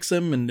up to fix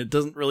him, and it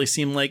doesn't really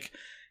seem like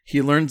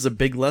he learns a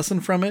big lesson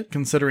from it,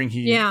 considering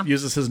he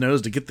uses his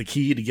nose to get the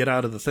key to get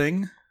out of the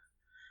thing,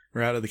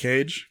 or out of the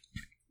cage.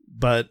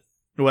 But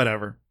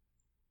whatever.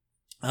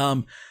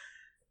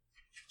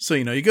 So,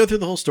 you go through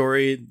the whole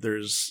story.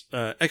 There's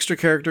an extra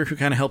character who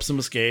kind of helps him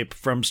escape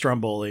from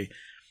Stromboli.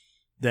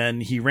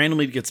 Then he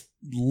randomly gets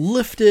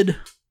lifted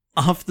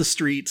off the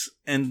street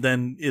and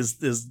then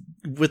is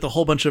with a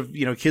whole bunch of,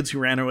 kids who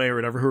ran away or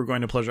whatever, who are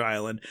going to Pleasure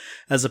Island,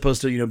 as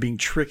opposed to, being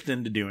tricked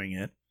into doing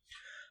it.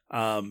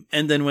 And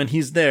then when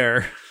he's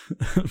there,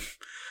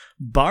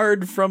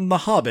 Bard from The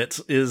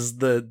Hobbit is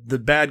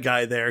the bad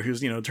guy there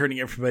who's,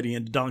 turning everybody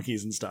into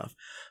donkeys and stuff.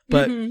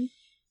 But,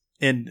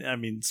 and I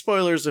mean,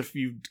 spoilers if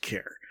you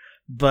care,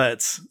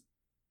 but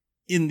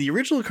in the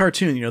original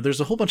cartoon, there's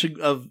a whole bunch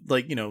of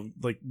like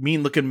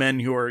mean looking men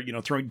who are,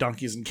 throwing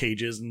donkeys in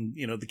cages, and,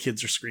 the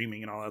kids are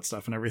screaming and all that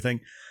stuff and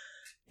everything.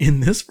 In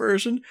this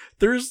version,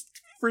 there's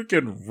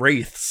freaking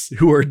wraiths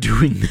who are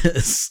doing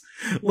this.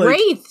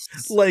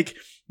 Wraiths? Like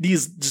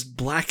these just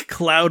black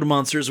cloud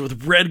monsters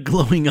with red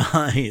glowing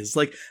eyes.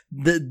 Like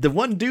the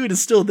one dude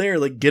is still there,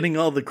 like getting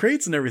all the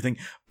crates and everything,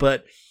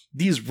 but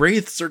these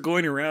wraiths are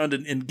going around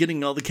and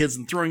getting all the kids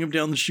and throwing them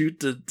down the chute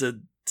to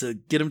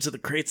get them to the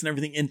crates and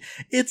everything. And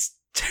it's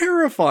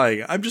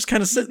terrifying. I'm just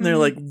kind of sitting there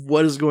like,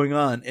 what is going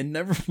on? And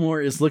Nevermore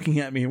is looking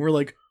at me and we're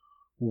like,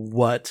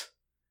 what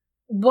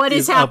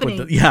is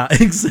happening? Yeah,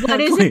 exactly.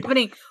 What is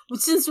happening?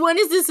 Since when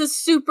is this a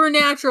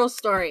supernatural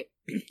story?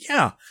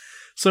 Yeah.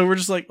 So we're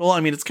just like, well,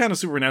 I mean, it's kind of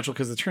supernatural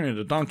because they turn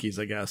into donkeys,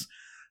 I guess.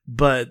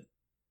 But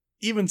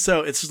even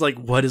so, it's just like,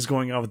 what is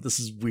going on with this?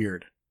 Is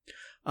weird.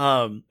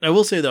 I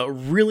will say though,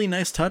 really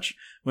nice touch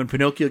when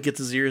Pinocchio gets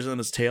his ears on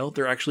his tail.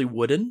 They're actually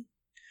wooden,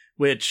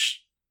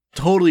 which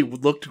totally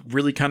looked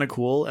really kind of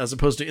cool, as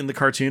opposed to in the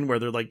cartoon where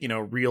they're like,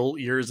 real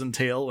ears and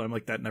tail. I'm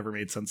like, that never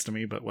made sense to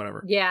me, but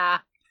whatever. Yeah.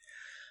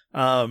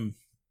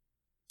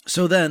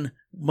 So then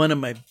one of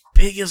my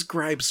biggest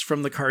gripes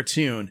from the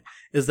cartoon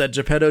is that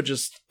Geppetto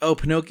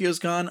Pinocchio's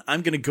gone.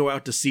 I'm going to go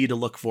out to sea to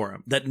look for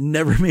him. That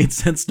never made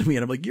sense to me.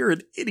 And I'm like, you're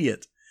an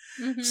idiot.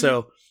 Mm-hmm.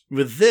 So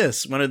with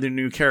this, one of the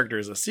new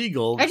characters, a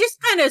seagull. I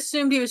just kind of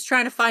assumed he was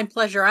trying to find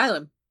Pleasure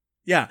Island.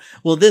 Yeah.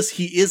 Well,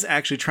 he is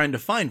actually trying to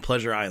find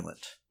Pleasure Island.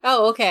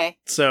 Oh, okay.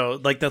 So,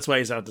 that's why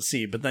he's out to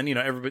sea. But then,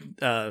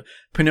 everybody,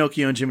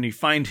 Pinocchio and Jiminy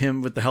find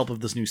him with the help of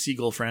this new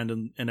seagull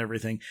friend and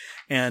everything.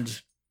 And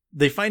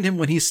they find him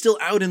when he's still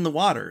out in the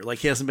water. Like,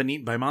 he hasn't been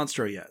eaten by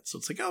Monstro yet. So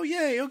it's like, oh,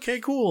 yay, okay,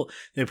 cool.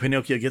 Then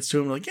Pinocchio gets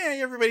to him, like,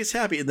 yay, everybody's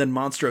happy. And then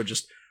Monstro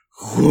just,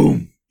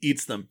 whoom,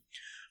 eats them.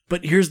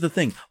 But here's the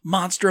thing.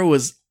 Monstro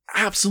was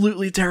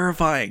absolutely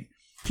terrifying.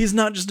 He's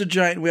not just a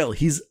giant whale.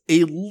 He's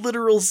a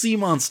literal sea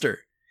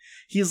monster.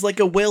 He's like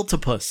a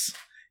whale-topus.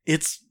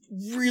 It's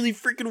really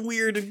freaking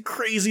weird and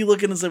crazy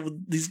looking as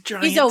with these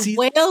giant He's a teeth.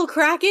 whale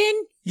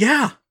kraken?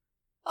 Yeah.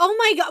 Oh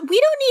my god, we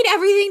don't need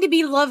everything to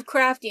be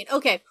Lovecraftian.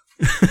 Okay.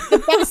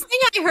 The best thing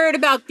I heard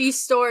about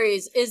these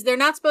stories is they're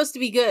not supposed to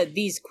be good,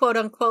 these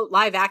quote-unquote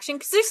live action,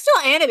 because they're still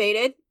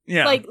animated.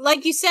 Yeah.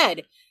 Like you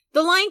said,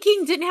 The Lion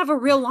King didn't have a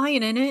real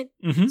lion in it.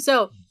 Mm-hmm.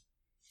 So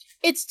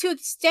it's to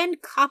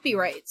extend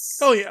copyrights.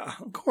 Oh yeah,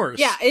 of course.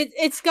 Yeah,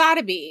 it's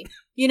gotta be.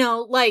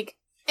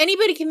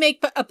 Anybody can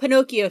make a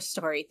Pinocchio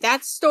story.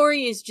 That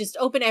story is just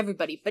open to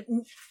everybody. But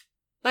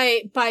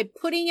by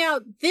putting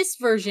out this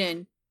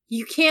version,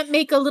 you can't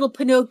make a little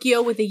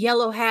Pinocchio with a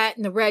yellow hat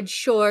and the red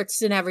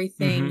shorts and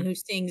everything who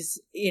sings,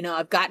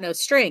 I've got no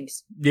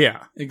strings.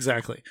 Yeah,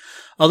 exactly.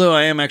 Although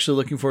I am actually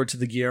looking forward to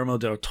the Guillermo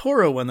del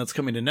Toro one that's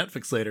coming to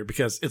Netflix later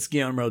because it's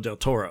Guillermo del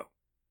Toro.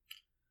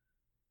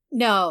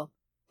 No.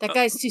 That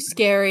guy's too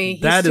scary.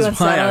 That is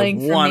why I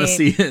want to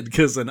see it,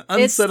 because an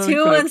unsettling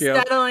Pinocchio. It's too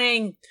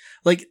unsettling.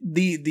 Like,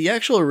 the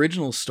actual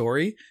original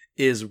story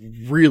is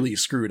really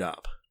screwed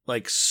up.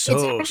 Like, so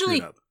it's actually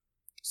screwed up.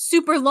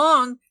 Super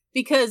long,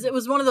 because it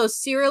was one of those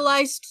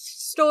serialized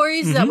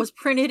stories that was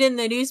printed in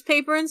the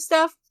newspaper and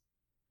stuff.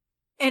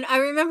 And I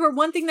remember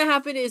one thing that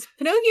happened is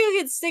Pinocchio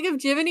gets sick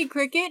of Jiminy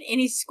Cricket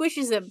and he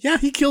squishes him. Yeah,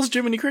 he kills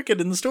Jiminy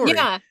Cricket in the story.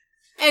 Yeah.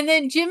 And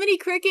then Jiminy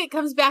Cricket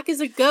comes back as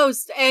a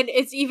ghost, and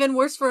it's even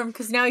worse for him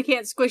because now he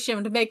can't squish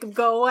him to make him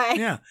go away.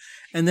 Yeah.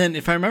 And then,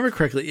 if I remember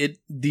correctly,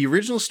 the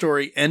original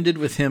story ended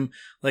with him,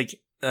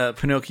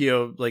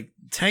 Pinocchio,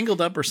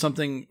 tangled up or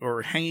something,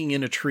 or hanging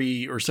in a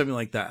tree or something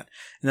like that.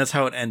 And that's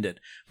how it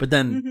ended. But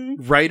then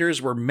writers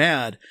were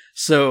mad,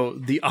 so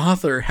the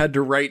author had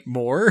to write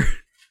more,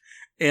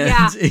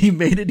 and he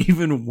made it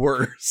even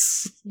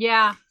worse.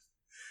 Yeah.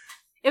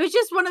 It was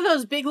just one of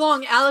those big,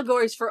 long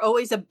allegories for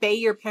always obey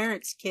your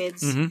parents,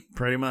 kids.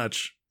 Pretty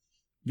much.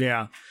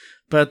 Yeah.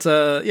 But,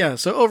 so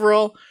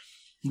overall,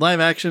 live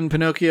action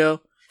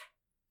Pinocchio,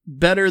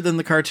 better than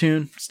the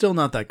cartoon. Still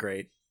not that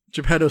great.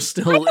 Geppetto's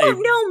still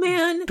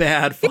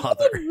bad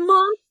father. They made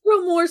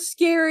Monstro more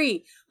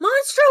scary.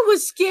 Monstro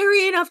was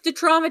scary enough to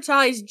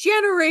traumatize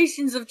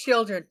generations of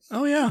children.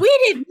 Oh, yeah. We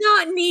did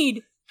not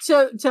need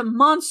to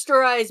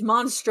monsterize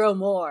Monstro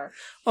more.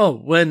 Oh,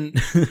 when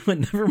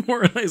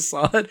Nevermore and I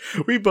saw it,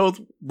 we both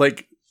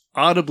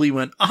audibly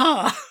went,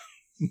 ah,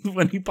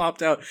 when he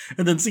popped out,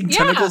 and then seeing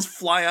tentacles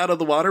fly out of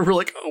the water, we're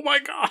like, oh my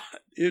god.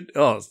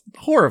 It's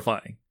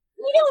horrifying.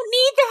 We don't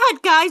need that,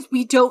 guys.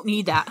 We don't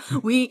need that.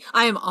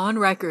 I am on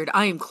record.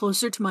 I am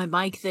closer to my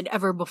mic than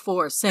ever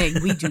before saying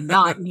we do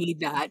not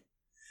need that.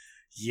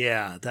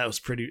 Yeah, that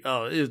was pretty,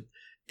 it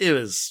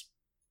was,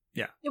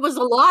 yeah. It was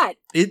a lot.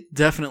 It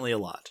definitely a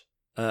lot.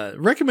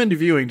 Recommend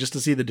viewing just to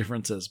see the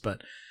differences,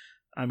 but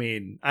I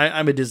mean,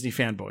 I'm a Disney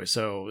fanboy,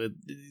 so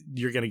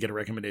you're going to get a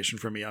recommendation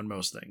from me on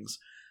most things.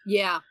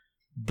 Yeah.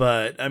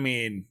 But I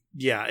mean,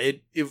 yeah,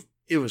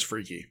 it was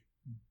freaky.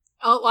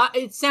 Oh,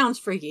 it sounds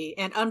freaky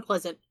and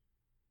unpleasant.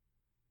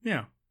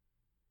 Yeah.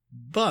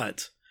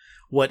 But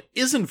what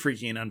isn't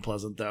freaky and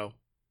unpleasant, though,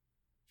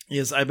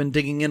 is I've been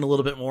digging in a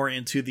little bit more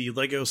into the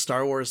Lego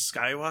Star Wars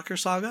Skywalker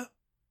saga.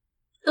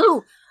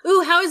 Ooh,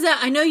 how is that?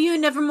 I know you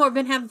and Nevermore have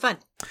been having fun.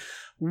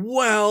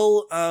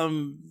 Well,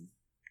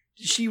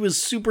 she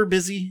was super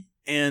busy,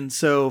 and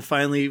so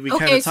finally we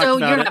kind of talked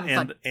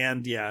about it,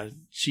 and yeah,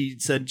 she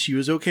said she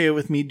was okay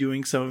with me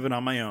doing some of it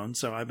on my own,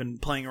 so I've been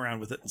playing around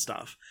with it and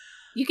stuff.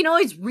 You can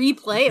always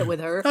replay it with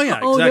her. Oh yeah,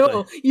 exactly.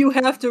 Oh no, you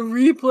have to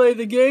replay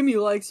the game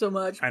you like so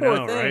much. I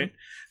know, right?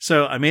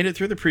 So I made it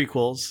through the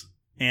prequels,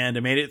 and I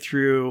made it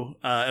through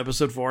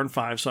episode 4 and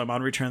 5, so I'm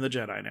on Return of the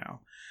Jedi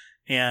now.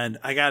 And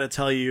I gotta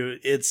tell you,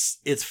 it's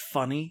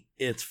funny,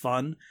 it's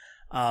fun.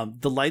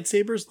 The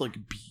lightsabers look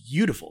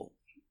beautiful.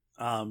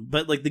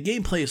 But the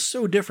gameplay is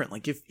so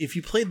different. If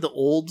you played the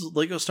old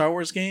Lego Star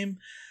Wars game,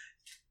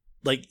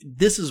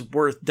 this is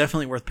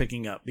definitely worth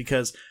picking up,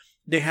 because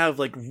they have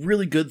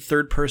really good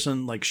third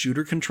person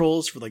shooter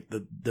controls for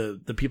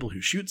the people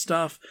who shoot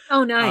stuff.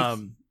 Oh, nice.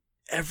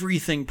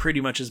 everything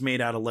pretty much is made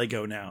out of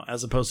Lego now,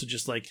 as opposed to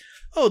just like,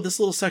 oh, this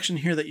little section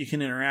here that you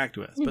can interact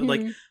with. But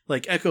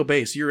like Echo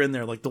Base, you're in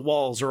there, like the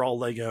walls are all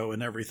Lego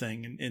and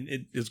everything, and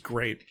it is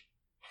great.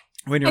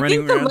 When you're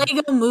running around, the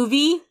Lego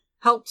movie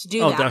helped do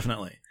that. Oh,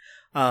 definitely.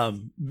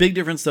 Big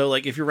difference though,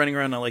 like if you're running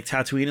around on like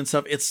Tatooine and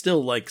stuff, it's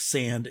still like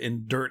sand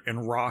and dirt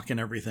and rock and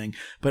everything,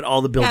 but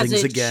all the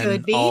buildings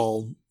again,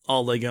 all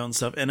Lego and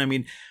stuff. And I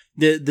mean,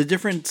 the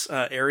different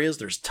areas,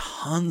 there's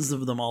tons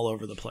of them all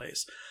over the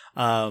place.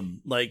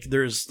 Like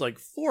there's like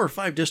 4 or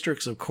 5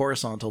 districts of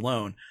Coruscant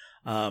alone.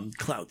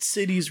 Cloud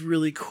City's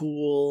really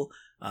cool.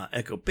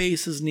 Echo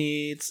Base is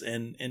neat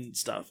and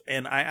stuff.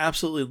 And I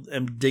absolutely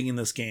am digging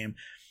this game,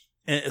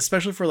 and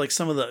especially for like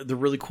some of the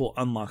really cool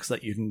unlocks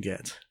that you can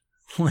get.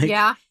 Like,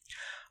 yeah.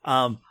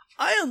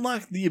 I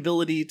unlocked the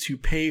ability to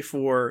pay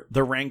for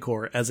the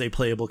Rancor as a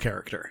playable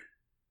character.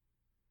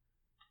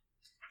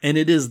 And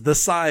it is the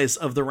size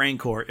of the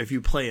Rancor if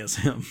you play as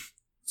him.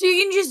 So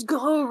you can just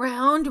go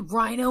around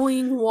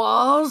rhinoing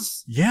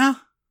walls? Yeah.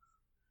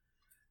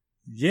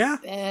 Yeah.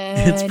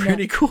 It's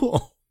pretty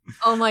cool.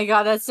 Oh my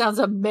god, that sounds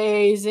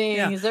amazing.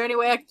 Yeah. Is there any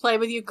way I can play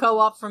with you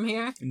co-op from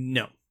here?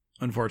 No,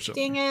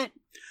 unfortunately. Dang it.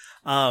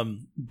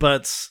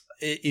 But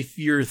if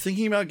you're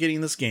thinking about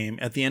getting this game,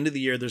 at the end of the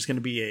year, there's going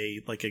to be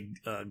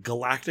a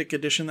Galactic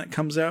edition that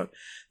comes out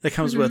that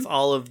comes with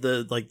all of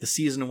the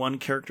season 1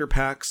 character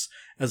packs,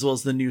 as well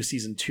as the new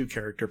season 2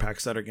 character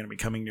packs that are going to be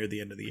coming near the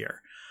end of the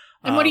year.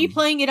 And what are you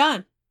playing it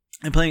on?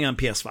 I'm playing on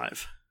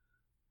PS5.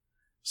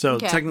 So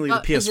technically the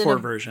PS4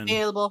 version.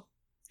 Available?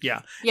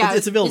 Yeah.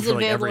 It's available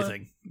for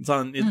everything. It's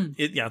on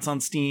it's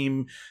on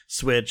Steam,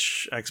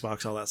 Switch,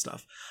 Xbox, all that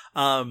stuff.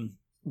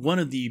 One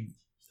of the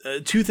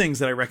 2 things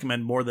that I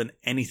recommend more than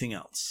anything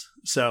else.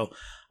 So,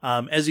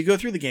 as you go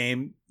through the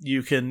game,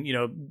 you can,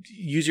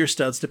 use your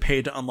studs to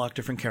pay to unlock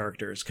different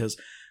characters. Cause,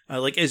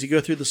 as you go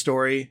through the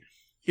story,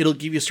 it'll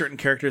give you certain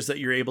characters that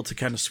you're able to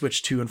kind of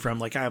switch to and from.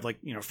 Like, I have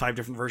 5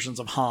 different versions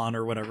of Han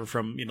or whatever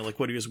from,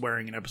 what he was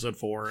wearing in episode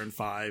 4 and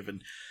 5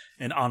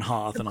 and on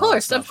Hoth and all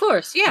that stuff. Of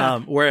course, yeah.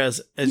 Whereas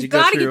as you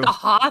go through, get the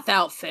Hoth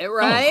outfit,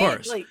 right? Oh,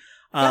 of course.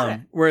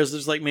 Whereas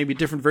there's maybe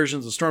different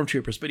versions of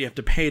Stormtroopers, but you have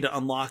to pay to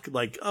unlock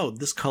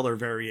this color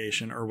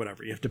variation or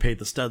whatever. You have to pay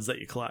the studs that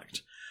you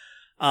collect.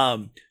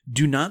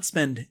 Do not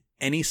spend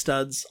any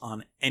studs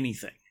on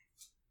anything,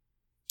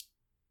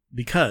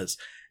 because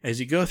as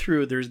you go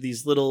through, there's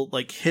these little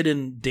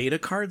hidden data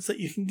cards that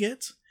you can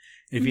get.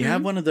 If you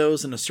have one of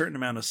those and a certain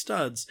amount of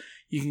studs,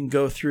 you can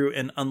go through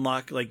and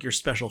unlock your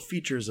special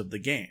features of the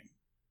game.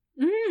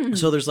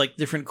 So there's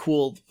different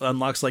cool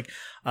unlocks,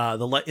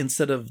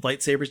 instead of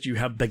lightsabers, you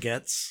have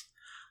baguettes.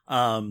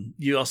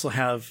 You also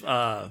have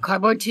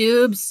cardboard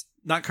tubes.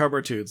 Not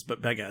cardboard tubes,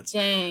 but baguettes.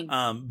 Dang.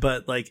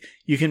 But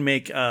you can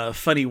make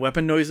funny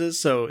weapon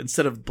noises. So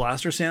instead of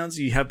blaster sounds,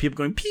 you have people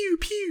going pew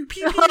pew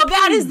pew. Oh, pew,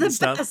 that is the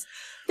stuff. best.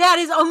 That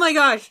is, oh my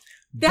gosh.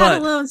 That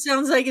alone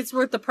sounds like it's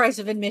worth the price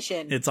of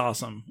admission. It's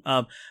awesome.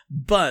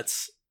 But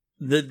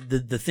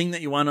the thing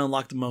that you want to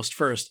unlock the most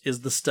first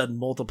is the stud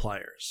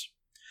multipliers.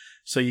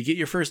 So you get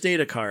your first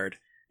data card,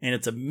 and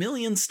it's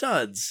 1,000,000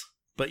 studs,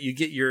 but you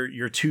get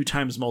your 2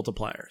 times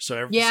multiplier. So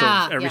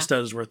every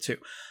stud is worth 2.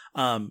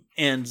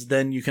 And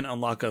then you can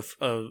unlock a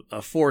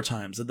 4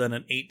 times, and then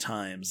an 8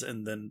 times,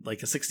 and then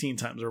a 16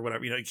 times or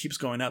whatever. It keeps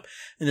going up.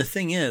 And the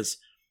thing is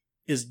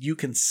you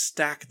can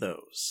stack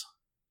those.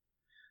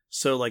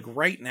 So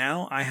right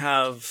now I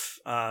have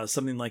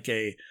something like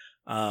a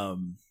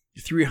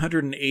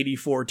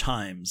 384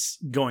 times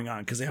going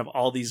on because they have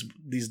all these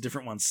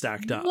different ones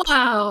stacked up.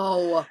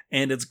 Wow.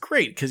 And it's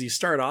great because you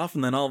start off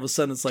and then all of a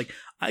sudden it's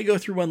I go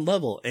through one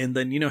level, and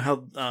then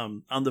how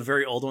on the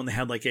very old one they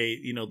had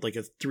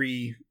a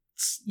 3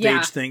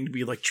 stage thing to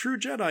be true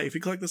Jedi if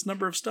you collect this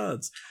number of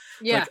studs.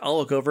 Yeah. I'll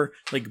look over,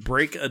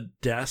 break a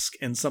desk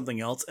and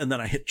something else, and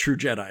then I hit true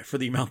Jedi for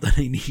the amount that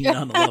I need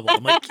on the level.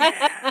 I'm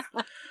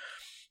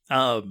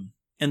yeah.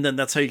 And then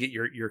that's how you get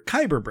your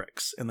Kyber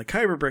bricks. And the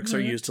Kyber bricks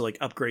are used to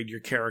upgrade your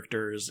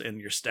characters and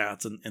your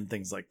stats and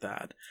things like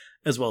that,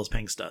 as well as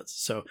paying studs.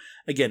 So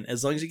again,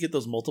 as long as you get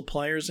those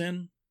multipliers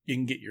in, you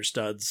can get your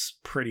studs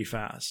pretty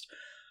fast.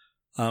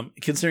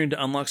 Considering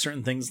to unlock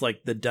certain things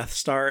like the Death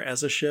Star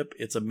as a ship,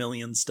 it's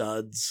 1,000,000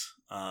 studs.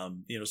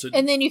 So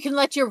and then you can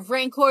let your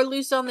Rancor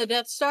loose on the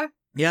Death Star?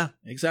 Yeah,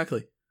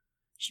 exactly.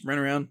 Just run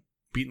around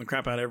beating the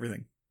crap out of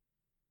everything.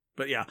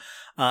 But yeah.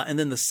 And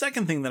then the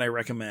second thing that I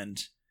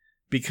recommend,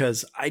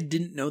 because I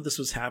didn't know this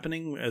was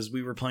happening as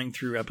we were playing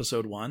through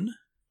episode 1.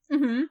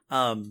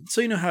 Mm-hmm.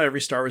 So you know how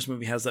every Star Wars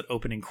movie has that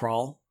opening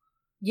crawl?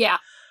 Yeah.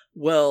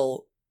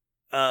 Well,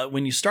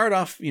 when you start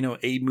off,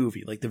 a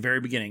movie, the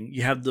very beginning,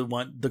 you have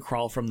the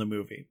crawl from the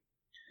movie.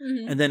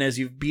 Mm-hmm. And then as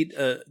you beat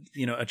a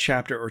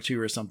chapter or 2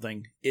 or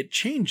something, it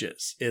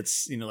changes.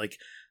 It's,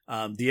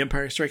 The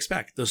Empire Strikes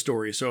Back, the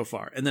story so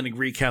far. And then it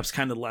recaps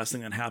kind of the last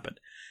thing that happened.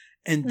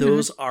 And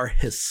those are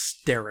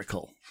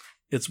hysterical.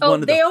 It's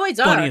one of the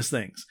funniest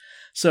things.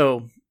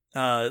 So,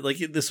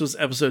 this was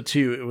episode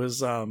 2. It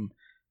was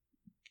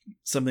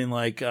something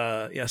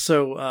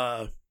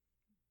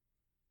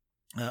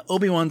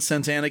Obi-Wan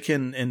sent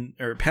Anakin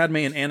or Padme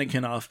and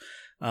Anakin off,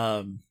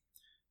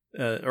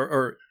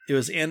 or it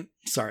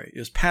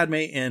was Padme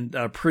and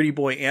pretty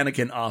boy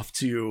Anakin off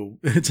to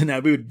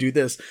Naboo to do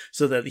this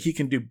so that he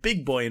can do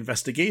big boy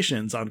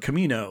investigations on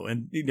Kamino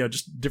and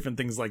just different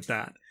things like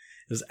that.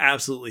 It was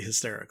absolutely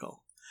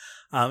hysterical.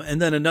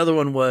 And then another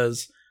one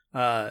was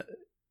Padme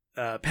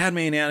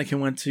and Anakin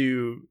went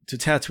to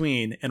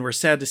Tatooine and were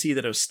sad to see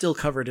that it was still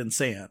covered in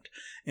sand,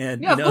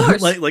 and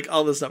like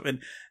all this stuff, and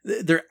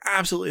they're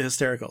absolutely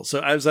hysterical. So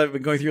as I've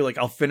been going through, like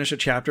I'll finish a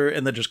chapter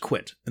and then just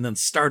quit and then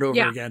start over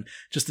again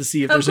just to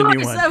see if there's a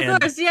new one. Of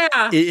course,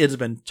 it's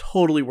been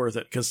totally worth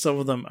it because some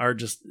of them are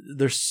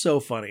they're so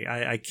funny.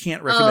 I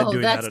can't recommend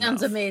doing that enough. That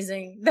sounds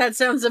amazing. That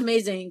sounds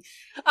amazing.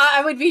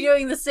 I would be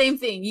doing the same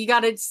thing. You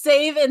got to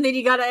save and then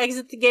you got to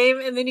exit the game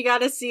and then you got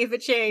to see if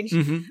it changed.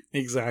 Mm-hmm,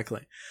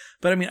 exactly.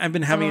 But I mean, I've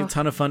been having a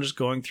ton of fun just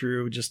going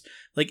through, just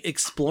like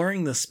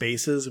exploring the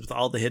spaces with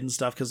all the hidden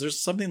stuff. Because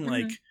there's something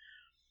like,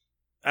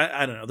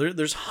 I don't know,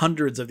 there's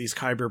hundreds of these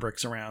Kyber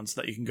bricks around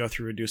so that you can go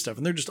through and do stuff.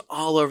 And they're just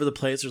all over the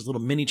place. There's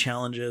little mini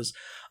challenges.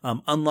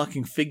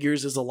 Unlocking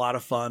figures is a lot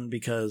of fun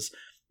because,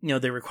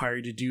 they require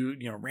you to do,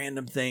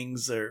 random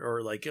things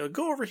or like,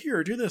 go over here,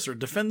 or do this, or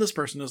defend this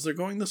person as they're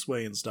going this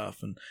way and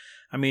stuff. And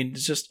I mean,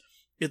 it's just,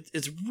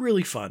 it's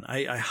really fun.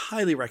 I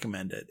highly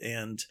recommend it.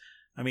 And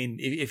I mean,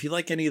 if you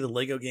like any of the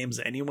Lego games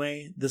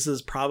anyway, this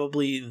is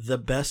probably the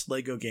best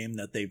Lego game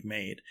that they've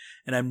made.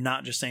 And I'm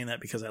not just saying that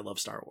because I love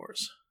Star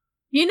Wars.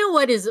 You know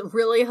what is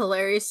really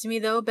hilarious to me,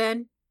 though,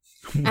 Ben?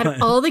 Out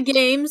of all the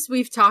games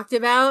we've talked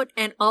about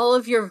and all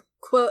of your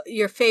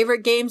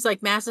favorite games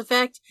like Mass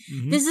Effect,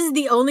 this is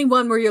the only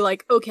one where you're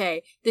like,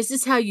 okay, this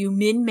is how you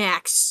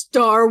min-max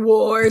Star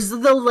Wars,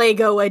 the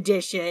Lego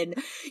edition.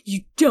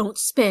 You don't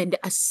spend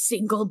a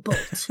single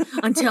bolt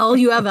until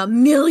you have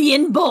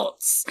 1,000,000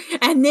 bolts.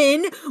 And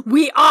then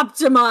we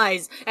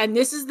optimize. And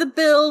this is the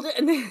build.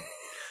 And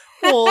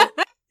well,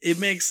 it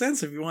makes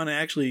sense if you want to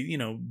actually,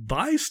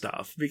 buy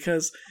stuff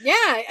because...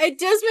 Yeah, it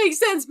does make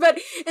sense, but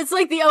it's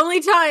like the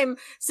only time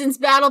since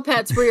Battle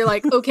Pets where you're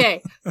like,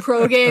 okay,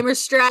 pro gamer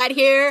strat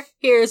here,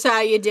 here's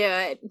how you do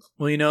it.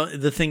 Well,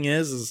 the thing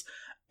is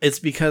it's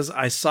because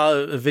I saw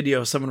a video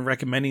of someone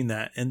recommending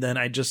that, and then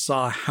I just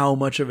saw how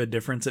much of a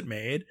difference it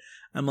made.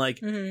 I'm like,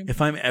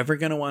 if I'm ever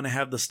going to want to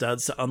have the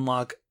studs to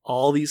unlock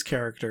all these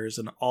characters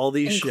and all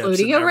these ships...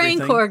 Including a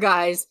Rancor,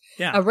 guys.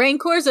 Yeah. A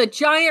Rancor's a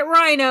giant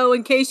rhino,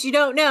 in case you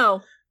don't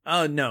know.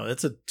 Oh, no,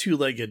 it's a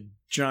two-legged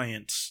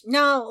giant.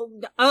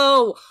 No.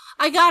 Oh,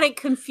 I got it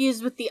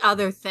confused with the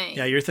other thing.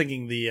 Yeah, you're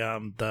thinking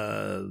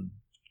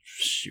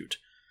shoot.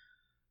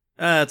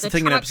 It's a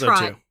thing in episode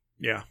 2.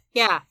 Yeah.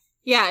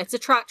 Yeah, it's a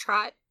trot.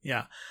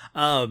 Yeah.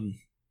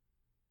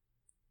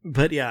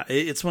 But yeah,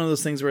 it's one of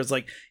those things where it's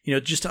like,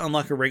 just to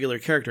unlock a regular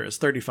character, it's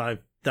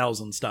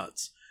 35,000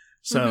 studs.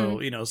 So,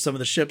 some of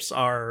the ships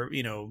are,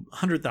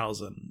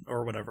 100,000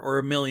 or whatever,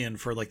 or 1,000,000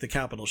 for like the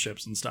capital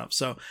ships and stuff.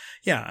 So,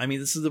 yeah, I mean,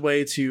 this is the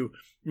way to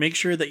make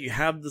sure that you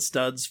have the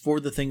studs for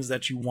the things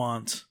that you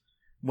want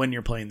when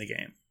you're playing the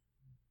game.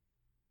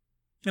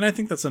 And I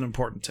think that's an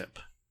important tip.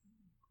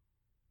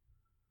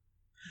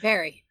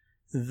 Very.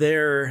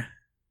 There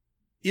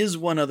is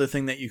one other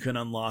thing that you can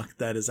unlock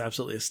that is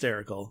absolutely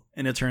hysterical,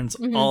 and it turns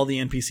all the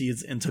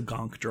NPCs into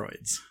gonk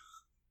droids.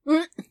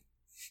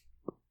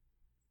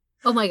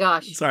 Oh my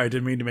gosh. Sorry, I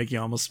didn't mean to make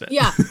you almost spit.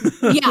 Yeah.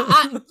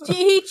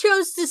 He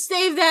chose to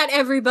save that,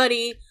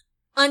 everybody,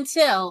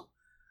 until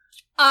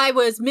I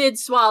was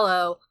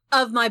mid-swallow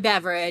of my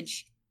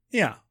beverage.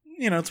 Yeah,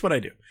 it's what I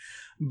do.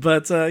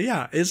 But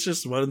yeah, it's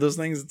just one of those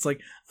things. It's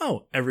like,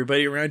 oh,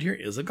 everybody around here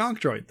is a gonk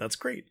droid. That's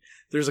great.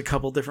 There's a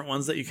couple different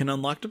ones that you can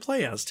unlock to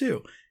play as,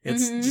 too.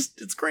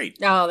 It's great.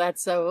 Oh,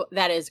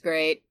 that is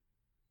great.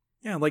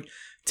 Yeah, like,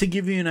 to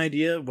give you an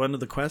idea, one of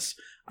the quests,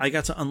 I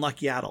got to unlock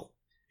Yaddle.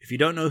 If you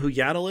don't know who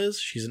Yaddle is,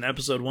 she's in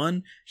episode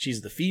 1.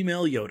 She's the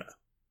female Yoda.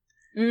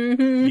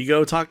 You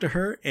go talk to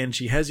her, and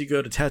she has you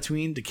go to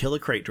Tatooine to kill a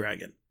crate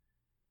dragon.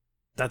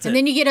 That's it. And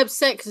then you get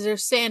upset because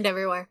there's sand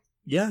everywhere.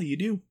 Yeah, you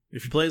do.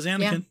 If you play as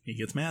Anakin, he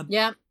gets mad.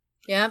 Yeah,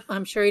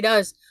 I'm sure he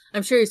does.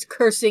 I'm sure he's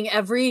cursing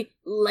every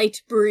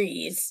light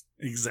breeze.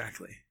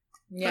 Exactly.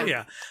 Yeah. But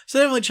yeah. So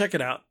definitely check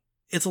it out.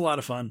 It's a lot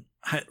of fun.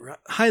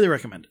 Highly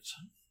recommend it.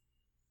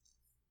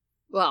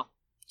 Well,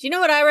 do you know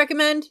what I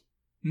recommend?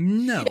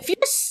 No. If you're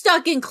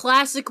stuck in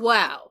classic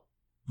WoW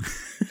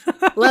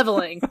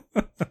leveling,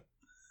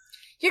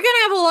 you're going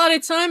to have a lot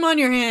of time on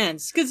your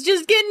hands. Because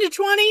just getting to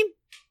 20,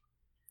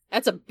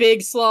 that's a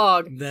big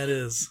slog. That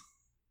is.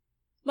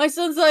 My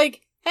son's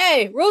like,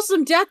 hey, roll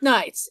some Death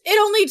Knights. It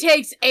only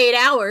takes 8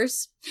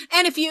 hours.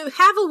 And if you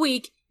have a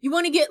week, you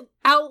want to get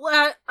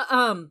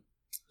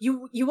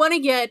you want to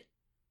get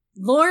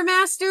Lore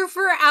Master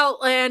for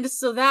Outland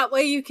so that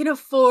way you can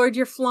afford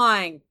your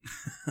flying.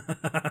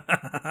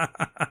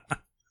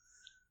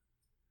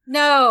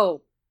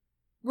 No,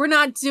 we're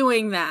not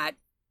doing that.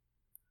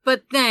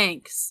 But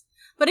thanks.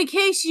 But in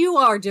case you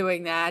are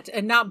doing that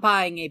and not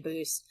buying a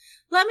boost,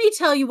 let me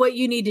tell you what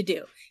you need to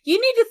do. You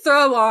need to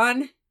throw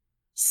on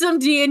some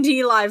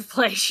D&D live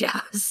play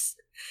shows.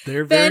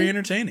 They're very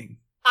entertaining.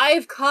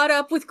 I've caught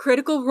up with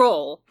Critical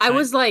Role. I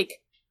was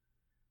like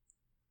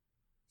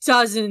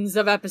dozens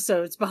of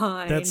episodes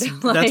behind.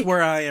 That's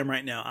where I am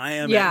right now. I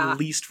am at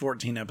least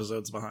 14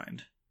 episodes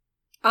behind.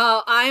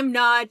 I'm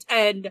not,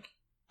 and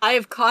I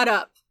have caught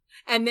up.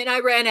 And then I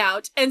ran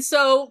out. And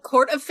so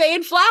Court of Fey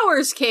and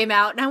Flowers came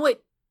out, and I went,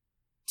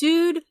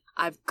 dude,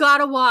 I've got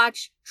to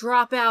watch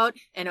Dropout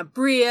and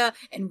Abria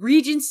and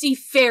Regency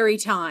Fairy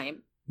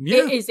Time.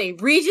 Yeah. It is a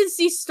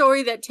Regency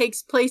story that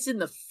takes place in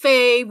the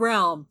Fey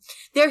realm.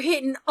 They're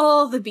hitting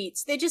all the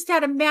beats. They just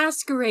had a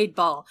masquerade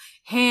ball.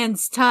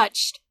 Hands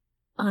touched.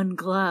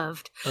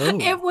 Ungloved. Oh.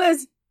 It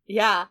was,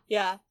 yeah.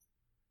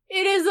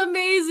 It is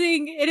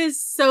amazing. It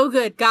is so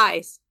good.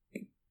 Guys,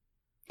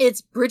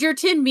 it's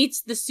Bridgerton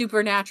meets the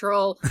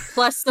supernatural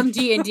plus some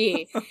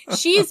D&D.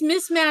 She's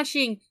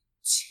mismatching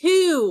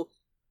two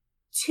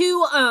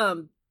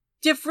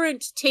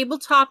different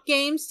tabletop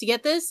games to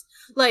get this.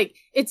 Like,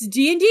 it's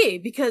D&D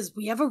because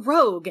we have a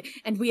rogue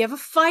and we have a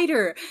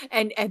fighter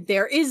and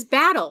there is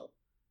battle.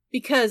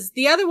 Because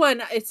the other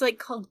one, it's like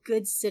called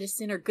Good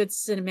Citizen or Good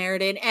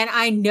Samaritan. And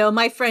I know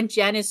my friend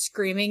Jen is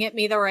screaming at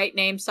me the right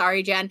name.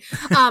 Sorry, Jen.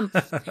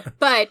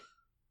 But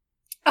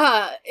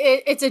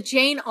it's a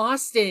Jane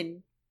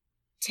Austen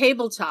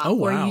tabletop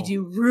where you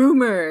do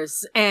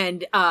rumors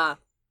and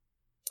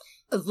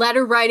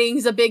letter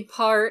writing's a big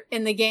part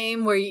in the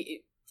game where you,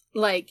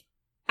 like,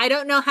 I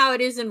don't know how it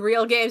is in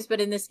real games,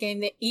 but in this game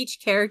that each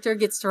character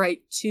gets to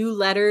write 2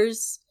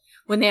 letters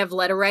when they have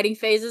letter writing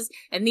phases,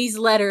 and these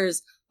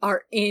letters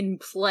are in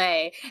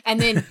play. And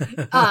then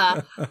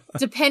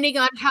depending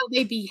on how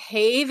they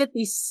behave at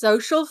these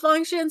social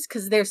functions,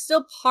 because there's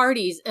still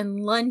parties and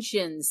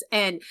luncheons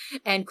and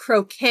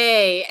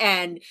croquet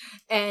and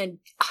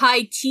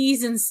high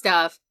teas and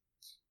stuff,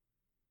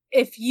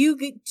 if you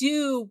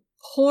do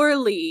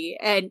poorly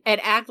and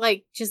act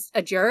like just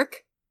a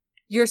jerk,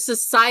 your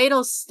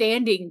societal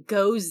standing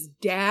goes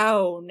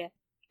down,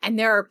 and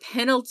there are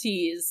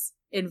penalties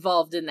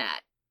involved in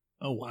that.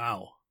 Oh,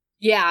 wow.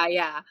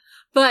 Yeah.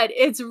 But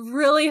it's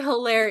really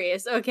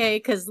hilarious, okay?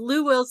 Because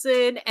Lou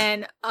Wilson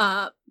and,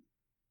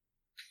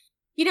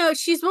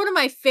 she's one of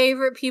my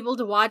favorite people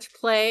to watch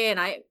play, and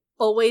I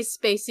always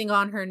spacing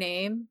on her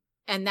name,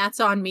 and that's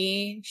on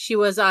me. She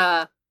was,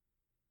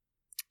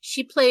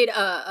 she played,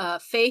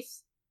 Fig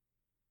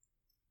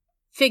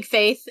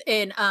Faith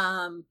in,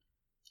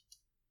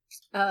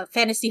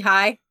 Fantasy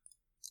High.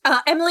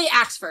 Emily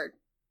Axford.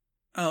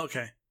 Oh,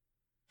 okay.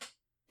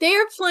 They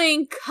are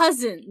playing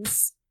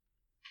cousins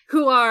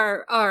who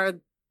are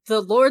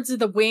the Lords of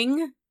the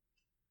Wing.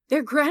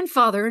 Their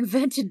grandfather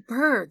invented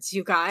birds,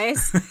 you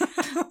guys.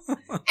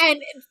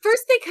 And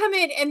first they come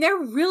in and they're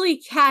really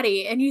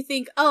catty, and you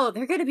think, oh,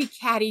 they're going to be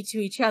catty to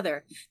each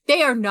other.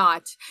 They are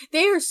not.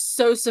 They are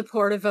so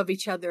supportive of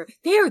each other.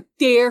 They are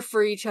there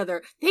for each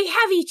other. They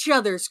have each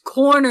other's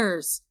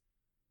corners.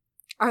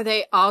 Are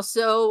they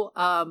also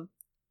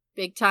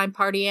big time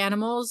party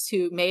animals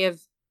who may have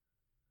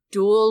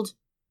dueled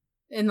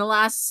in the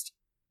last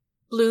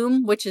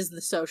Bloom, which is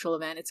the social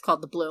event? It's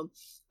called the Bloom.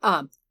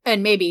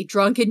 And maybe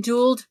drunken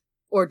dueled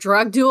or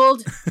drug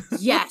dueled?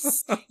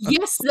 Yes.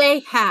 Yes,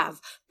 they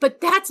have. But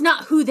that's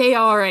not who they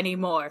are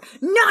anymore.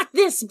 Not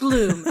this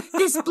Bloom.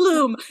 This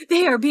Bloom,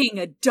 they are being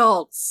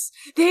adults.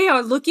 They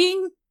are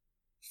looking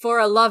for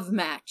a love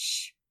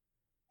match.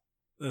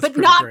 But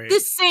not great. The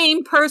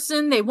same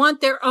person. They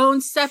want their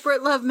own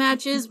separate love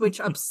matches, which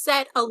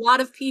upset a lot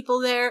of people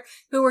there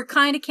who were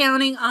kind of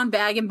counting on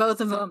bagging both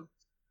of them.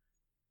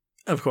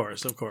 Of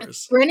course.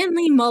 Brennan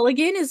Lee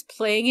Mulligan is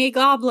playing a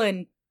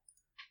goblin.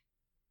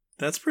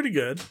 That's pretty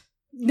good.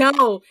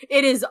 No,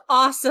 it is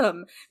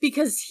awesome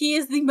because he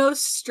is the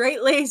most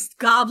straight-laced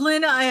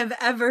goblin I have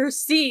ever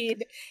seen.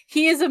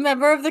 He is a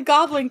member of the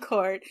Goblin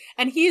Court,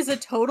 and he is a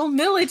total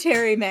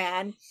military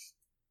man.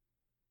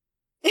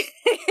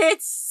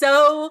 It's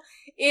so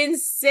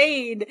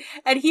insane.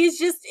 And he's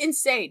just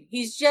insane.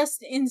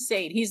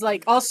 He's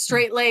like all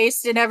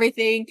straight-laced and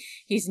everything.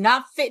 He's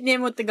not fitting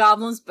in with the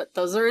goblins, but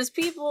those are his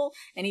people,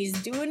 and he's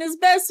doing his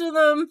best with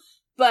them.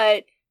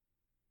 But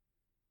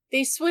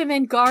they swim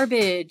in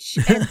garbage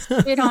and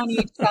spit on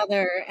each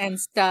other and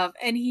stuff.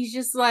 And he's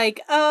just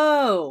like,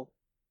 oh,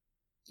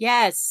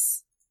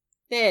 yes,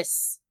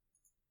 this.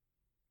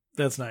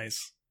 That's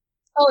nice.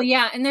 Oh,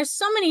 yeah. And there's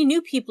so many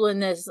new people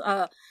in this.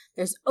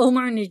 There's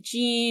Omar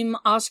Najim,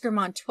 Oscar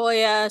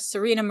Montoya,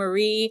 Serena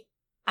Marie.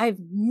 I've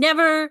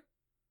never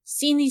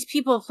seen these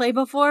people play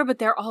before, but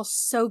they're all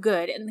so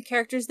good. And the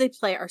characters they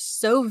play are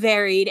so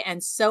varied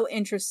and so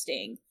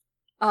interesting.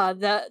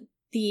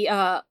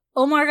 The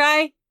Omar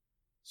guy,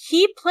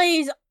 he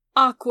plays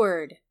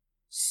awkward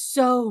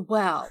so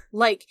well.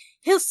 Like,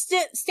 he'll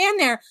stand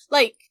there,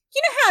 like,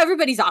 you know how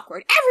everybody's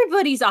awkward?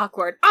 Everybody's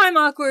awkward. I'm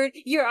awkward.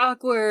 You're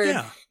awkward.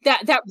 Yeah.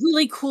 That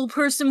really cool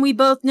person we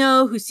both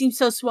know who seems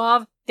so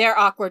suave, they're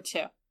awkward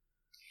too.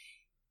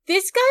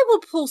 This guy will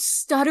pull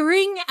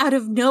stuttering out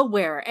of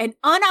nowhere and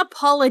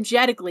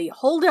unapologetically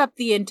hold up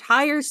the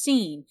entire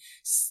scene,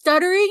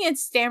 stuttering and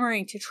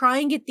stammering to try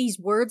and get these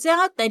words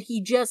out that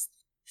he just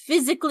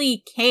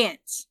physically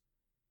can't.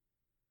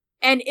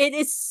 And it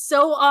is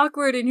so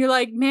awkward, and you're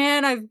like,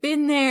 man, I've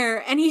been there.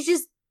 And he's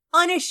just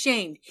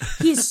unashamed.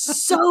 He's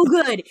so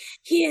good.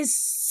 He is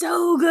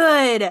so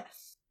good.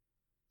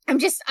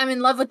 I'm in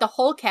love with the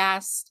whole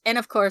cast. And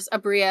of course,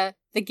 Abria,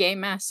 the game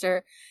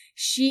master.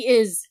 She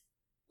is,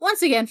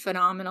 once again,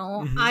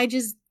 phenomenal.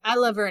 Mm-hmm. I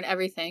love her in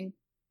everything.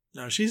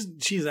 No, she's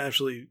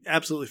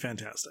absolutely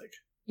fantastic.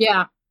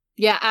 Yeah.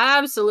 Yeah,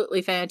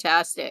 absolutely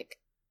fantastic.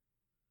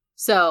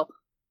 So,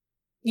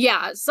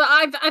 yeah, so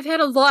I've had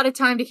a lot of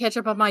time to catch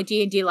up on my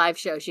D&D live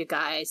shows, you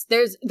guys.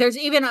 There's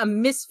even a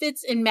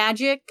Misfits in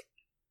Magic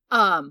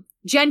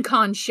Gen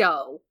Con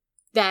show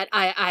that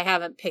I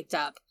haven't picked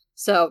up.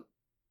 So,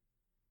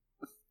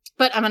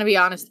 but I'm going to be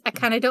honest, I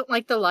kind of don't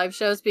like the live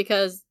shows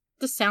because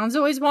the sound's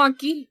always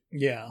wonky.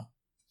 Yeah.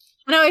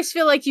 And I always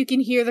feel like you can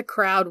hear the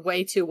crowd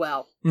way too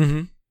well.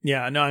 Mm-hmm.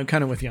 Yeah, no, I'm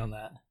kind of with you on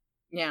that.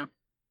 Yeah.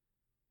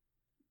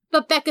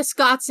 But Becca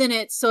Scott's in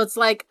it, so it's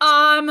like,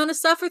 oh, I'm going to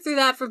suffer through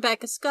that for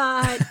Becca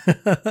Scott.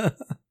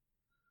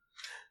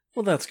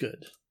 Well, that's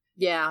good.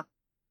 Yeah.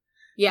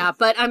 Yeah,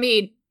 but I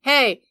mean,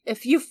 hey,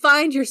 if you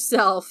find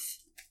yourself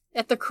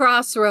at the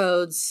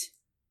crossroads,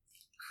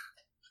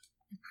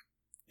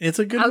 it's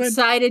a good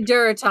outside of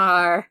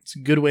Durotar. It's a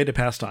good way to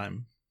pass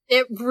time.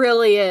 It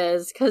really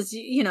is, because,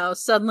 you know,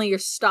 suddenly you're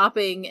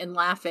stopping and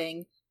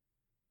laughing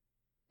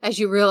as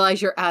you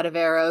realize you're out of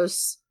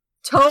arrows.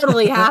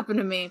 Totally happened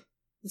to me.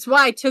 That's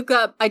why I took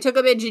up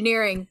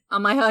engineering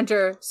on my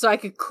hunter so I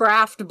could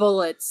craft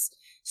bullets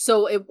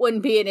so it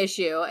wouldn't be an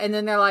issue. And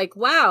then they're like,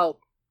 wow,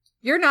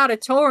 you're not a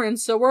Tauren,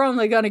 so we're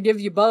only going to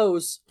give you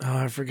bows. Oh,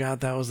 I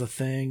forgot that was a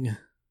thing.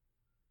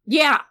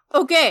 Yeah,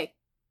 okay.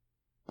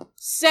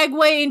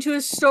 Segue into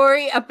a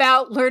story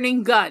about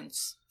learning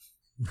guns.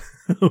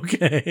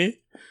 Okay.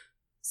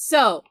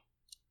 So,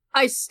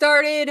 I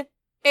started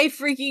a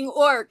freaking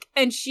orc,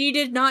 and she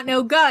did not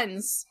know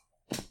guns.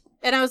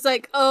 And I was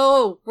like,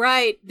 oh,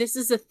 right, this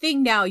is a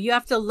thing now. You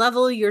have to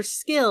level your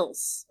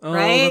skills,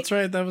 right? Oh, that's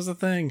right, that was a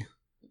thing.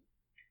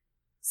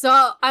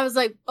 So I was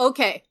like,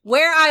 okay,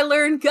 where I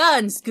learn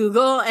guns,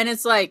 Google? And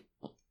it's like,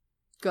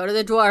 go to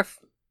the dwarf.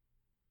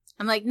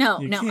 I'm like, no,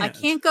 I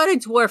can't go to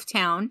Dwarf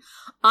Town.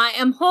 I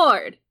am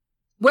Horde.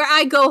 Where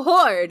I go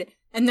Horde.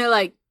 And they're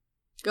like,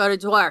 go to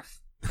Dwarf.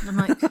 And I'm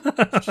like,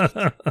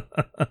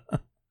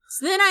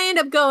 so then I end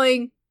up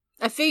going,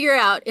 I figure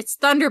out it's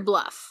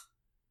Thunderbluff.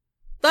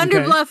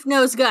 Thunderbluff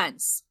knows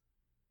guns.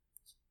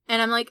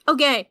 And I'm like,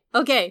 okay,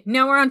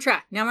 now we're on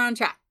track.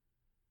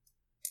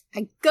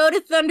 I go to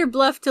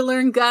Thunderbluff to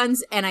learn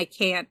guns, and I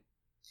can't.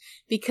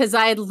 Because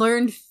I had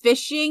learned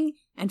fishing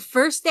and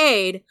first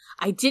aid,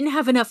 I didn't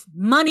have enough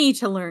money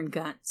to learn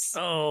guns.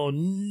 Oh,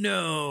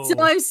 no. So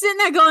I'm sitting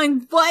there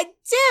going, what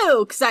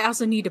do? Because I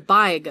also need to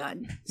buy a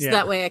gun. So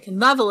that way I can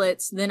level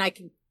it, so then I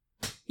can,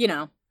 you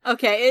know.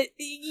 Okay,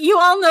 you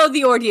all know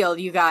the ordeal,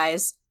 you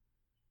guys.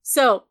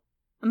 So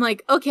I'm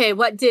like, okay,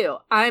 what do?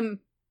 I'm,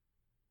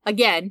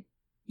 again,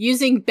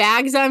 using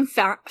bags I'm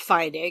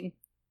finding.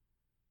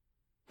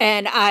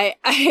 And I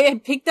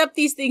had picked up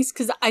these things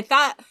because I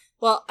thought,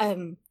 well,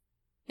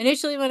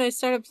 initially when I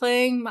started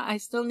playing, I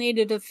still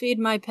needed to feed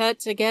my pet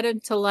to get him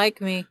to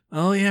like me.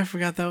 Oh, yeah, I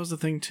forgot that was a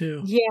thing,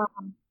 too. Yeah.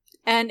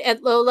 And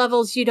at low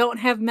levels, you don't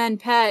have mend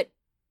pet.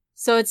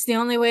 So it's the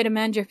only way to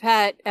mend your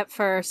pet at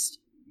first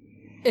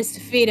is to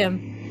feed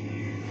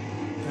him.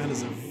 That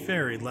is a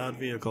very loud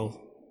vehicle.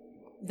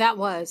 That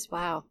was,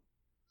 wow.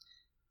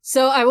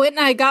 So I went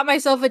and I got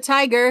myself a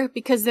tiger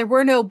because there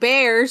were no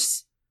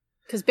bears.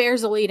 Because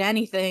bears will eat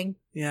anything.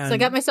 Yeah. So I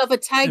got myself a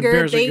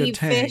tiger. They eat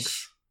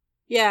fish.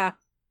 Yeah.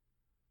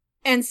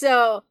 And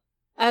so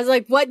I was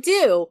like, what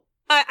do?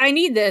 I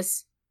need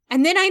this.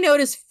 And then I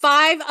noticed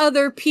 5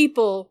 other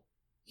people.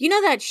 You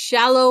know that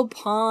shallow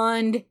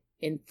pond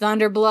in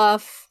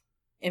Thunderbluff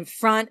in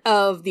front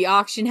of the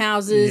auction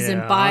houses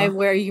and by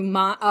where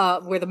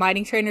where the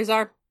mining trainers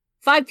are?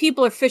 5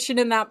 people are fishing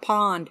in that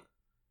pond.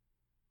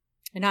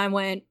 And I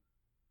went,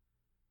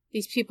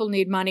 these people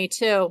need money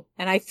too.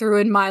 And I threw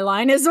in my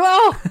line as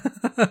well.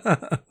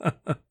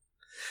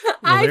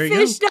 I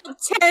fished up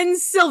 10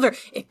 silver.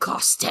 It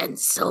cost 10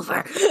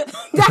 silver.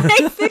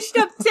 I fished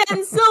up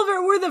 10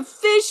 silver worth of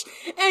fish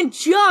and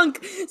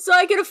junk so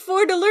I could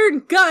afford to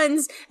learn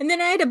guns. And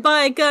then I had to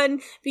buy a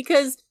gun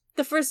because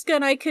the first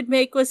gun I could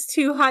make was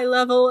too high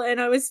level and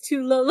I was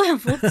too low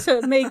level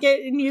to make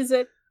it and use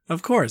it.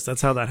 Of course,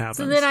 that's how that happens.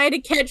 So then I had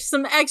to catch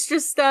some extra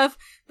stuff.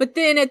 But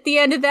then at the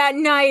end of that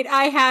night,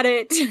 I had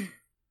it.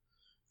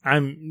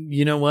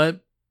 You know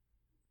what?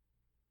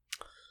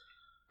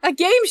 A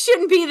game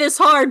shouldn't be this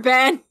hard,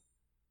 Ben.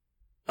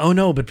 Oh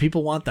no, but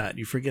people want that.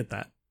 You forget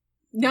that.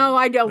 No,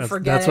 I don't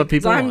forget that's what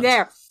people want. I'm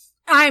there.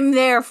 I'm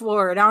there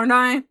for it, aren't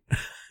I?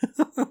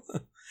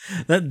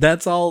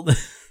 That's all.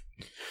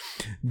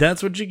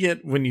 That's what you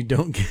get when you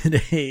don't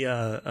get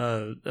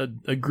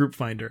a group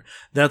finder.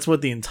 That's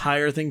what the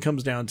entire thing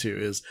comes down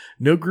to is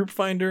no group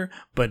finder,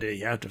 but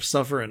you have to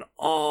suffer in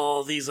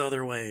all these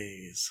other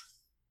ways.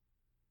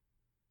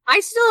 I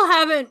still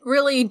haven't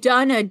really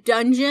done a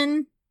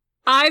dungeon.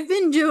 I've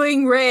been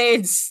doing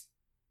raids.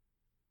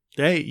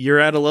 Hey, you're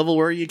at a level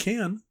where you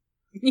can.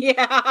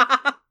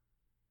 Yeah.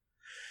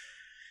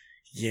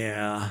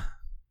 Yeah.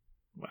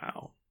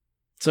 Wow.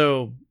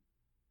 So,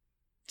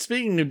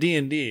 speaking of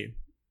D&D,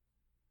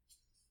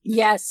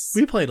 Yes.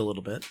 we played a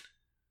little bit.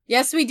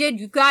 Yes, we did.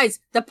 You guys,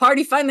 the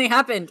party finally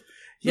happened.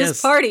 Yes.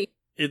 This party.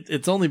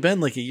 It's only been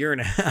like a year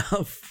and a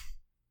half.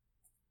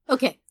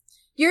 Okay.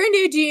 You're a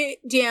new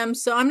DM,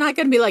 so I'm not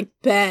going to be like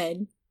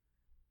Ben.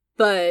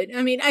 But,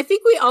 I mean, I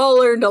think we all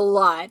learned a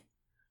lot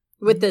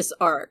with this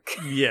arc.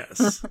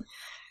 Yes.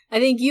 I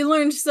think you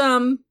learned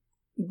some.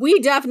 We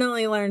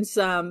definitely learned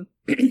some.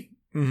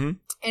 Mm-hmm.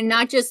 And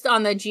not just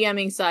on the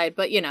GMing side,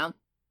 but, on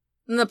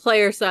the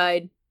player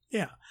side.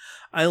 Yeah.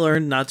 I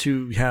learned not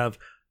to have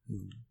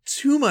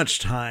too much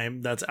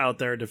time that's out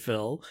there to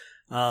fill.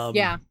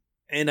 Yeah.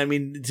 And I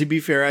mean, to be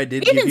fair, I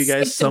did give you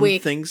guys some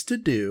things to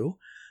do.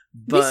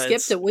 But we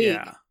skipped a week.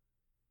 Yeah.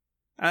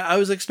 I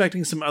was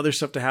expecting some other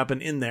stuff to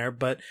happen in there,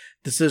 but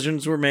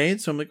decisions were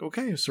made. So I'm like,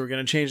 okay, so we're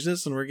going to change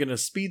this and we're going to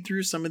speed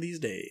through some of these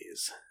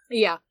days.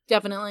 Yeah,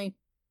 definitely.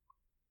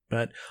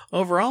 But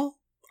overall,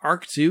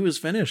 Arc 2 is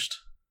finished.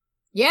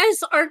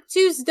 Yes, Arc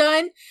 2's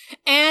done.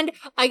 And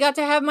I got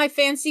to have my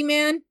fancy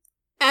man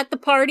at the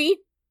party.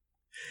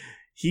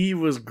 He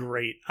was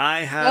great. I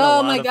had a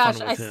lot of fun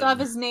with him. I still have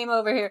his name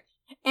over here.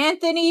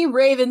 Anthony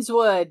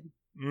Ravenswood.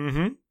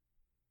 Mm-hmm.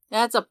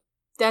 That's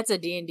a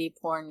D&D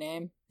porn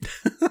name.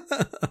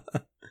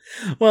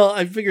 Well,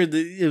 I figured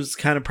that it was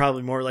kind of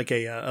probably more like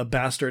a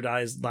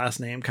bastardized last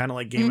name, kind of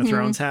like Game of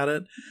Thrones had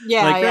it.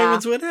 Yeah, like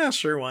Ravenswood. Yeah,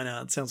 sure, why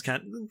not? Sounds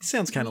kind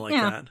of like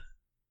that.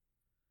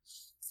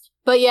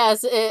 But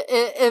yes,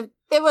 it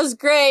was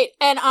great,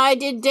 and I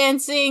did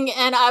dancing,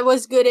 and I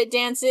was good at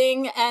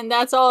dancing, and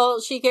that's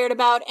all she cared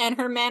about, and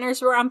her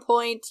manners were on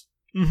point.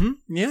 Mm-hmm.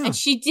 Yeah, and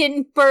she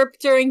didn't burp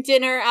during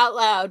dinner out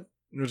loud,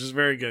 which is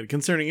very good,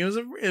 considering it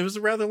was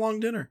a rather long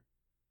dinner.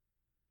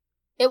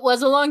 It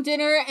was a long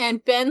dinner,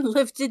 and Ben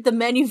lifted the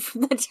menu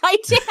from the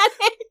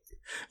Titanic.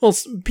 Well,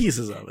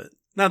 pieces of it,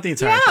 not the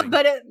entire thing. Yeah,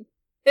 but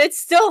it's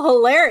still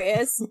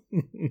hilarious.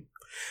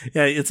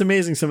 Yeah, it's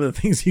amazing some of the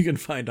things you can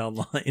find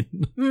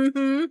online.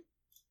 Mm-hmm.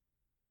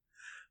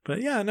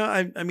 But yeah, no,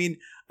 I mean,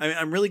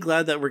 I'm really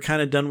glad that we're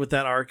kind of done with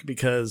that arc,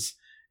 because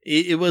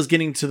it was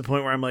getting to the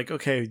point where I'm like,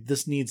 okay,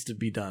 this needs to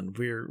be done.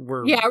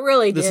 We're yeah, it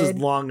really this did.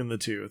 is long in the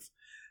tooth.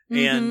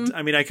 Mm-hmm. And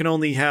I mean, I can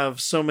only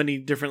have so many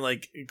different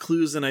like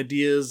clues and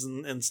ideas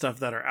and stuff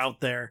that are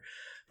out there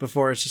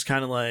before it's just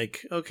kind of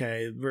like,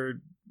 okay,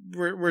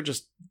 we're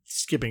just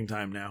skipping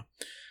time now.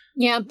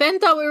 Yeah, Ben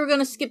thought we were going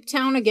to skip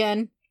town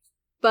again,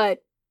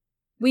 but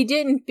we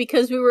didn't,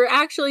 because we were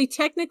actually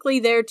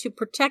technically there to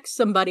protect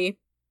somebody.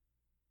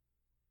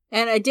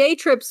 And a day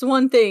trip's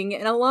one thing,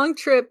 and a long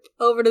trip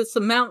over to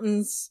some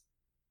mountains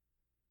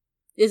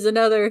is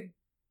another.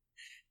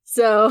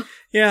 So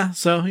yeah,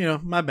 so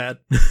my bad.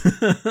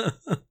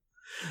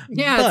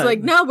 Yeah, but it's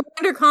like, no, we're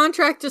under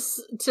contract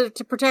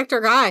to protect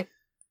our guy.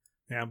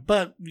 Yeah,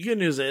 but the good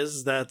news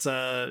is that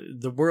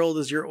the world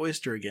is your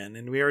oyster again,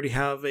 and we already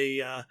have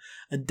a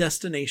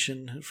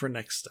destination for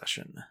next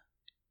session.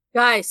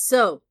 Guys,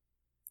 so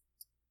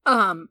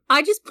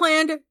I just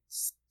planned.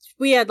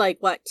 We had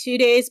 2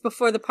 days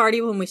before the party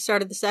when we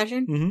started the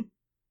session. Mm-hmm.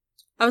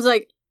 I was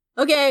like,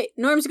 okay,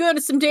 Norm's going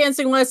to some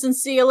dancing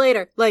lessons. See you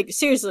later.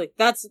 Seriously,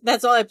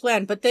 that's all I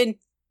planned. But then,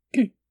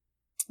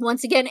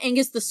 once again,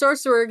 Angus the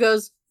sorcerer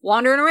goes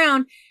wandering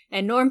around,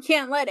 and Norm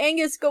can't let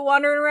Angus go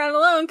wandering around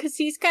alone because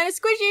he's kind of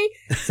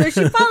squishy. So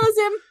she follows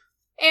him.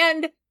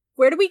 And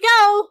where do we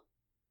go?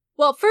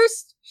 Well,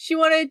 first, she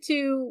wanted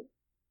to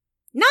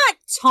not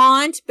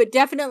taunt, but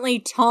definitely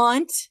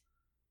taunt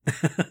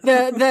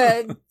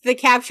the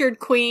captured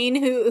queen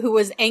who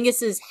was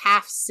Angus's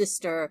half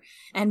sister.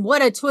 And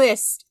what a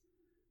twist.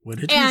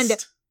 What a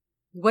twist.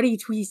 What a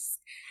twist.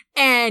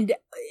 And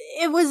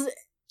it was,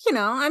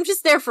 I'm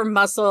just there for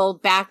muscle,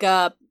 back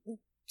up,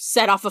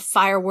 set off a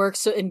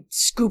fireworks and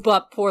scoop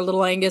up poor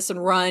little Angus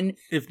and run.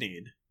 If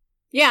need.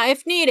 Yeah,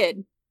 if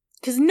needed.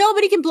 Because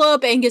nobody can blow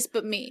up Angus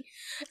but me.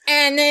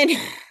 And then...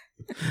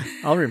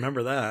 I'll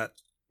remember that.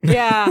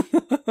 Yeah.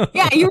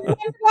 Yeah, you remember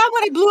that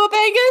when I blew up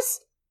Angus?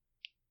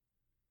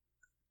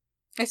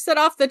 I set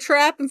off the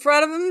trap in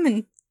front of him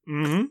and...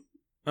 Mm-hmm.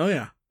 Oh,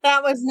 yeah.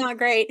 That was not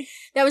great.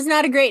 That was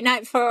not a great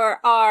night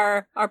for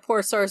our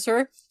poor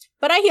sorcerer.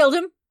 But I healed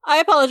him. I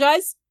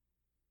apologize.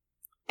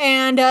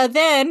 And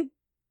then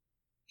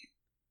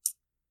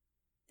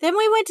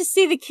we went to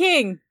see the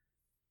king.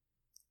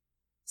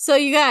 So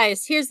you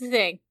guys, here's the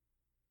thing.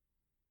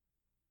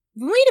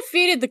 When we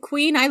defeated the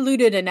queen, I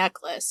looted a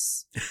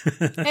necklace.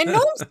 And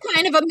Gnome's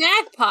kind of a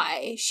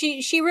magpie.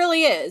 She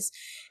really is.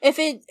 If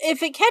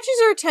it catches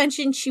her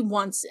attention, she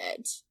wants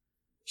it.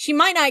 She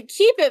might not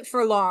keep it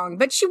for long,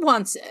 but she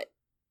wants it.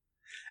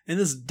 And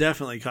this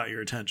definitely caught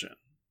your attention.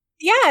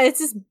 Yeah, it's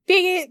this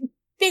big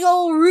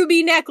old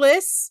ruby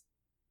necklace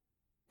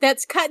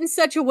that's cut in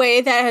such a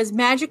way that it has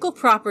magical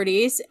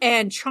properties,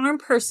 and Charm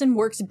Person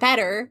works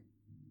better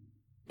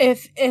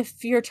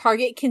if your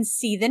target can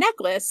see the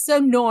necklace. So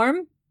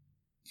Norm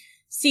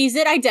sees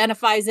it,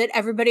 identifies it,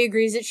 everybody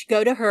agrees it should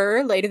go to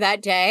her later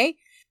that day.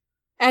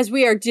 as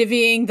we are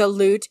divvying the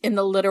loot in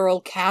the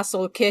literal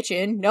castle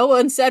kitchen. No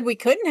one said we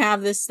couldn't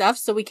have this stuff,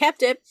 so we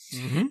kept it.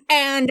 Mm-hmm.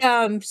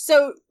 And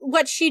so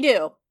what'd she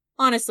do?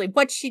 Honestly,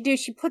 what'd she do?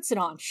 She puts it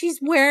on. She's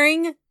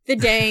wearing the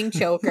dang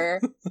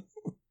choker.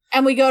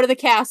 And we go to the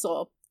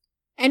castle.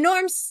 And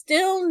Norm's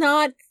still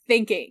not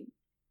thinking.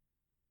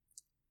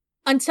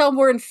 Until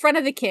we're in front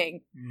of the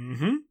king.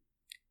 Mm-hmm.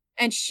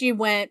 And she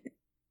went,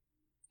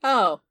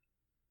 oh.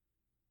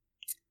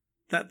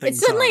 That it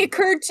suddenly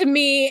occurred to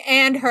me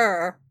and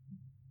her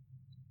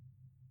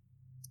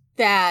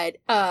that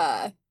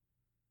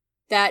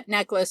that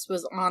necklace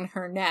was on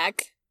her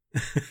neck.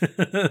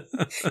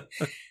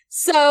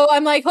 So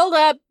I'm like, hold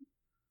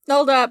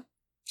up.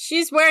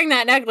 She's wearing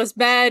that necklace,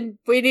 Ben.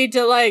 We need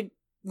to, like,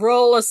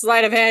 roll a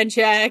sleight of hand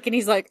check. And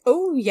he's like,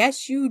 oh,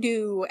 yes, you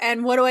do.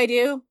 And what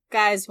do?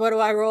 Guys, what do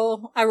I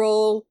roll? I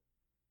roll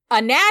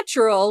a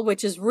natural,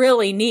 which is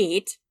really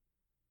neat.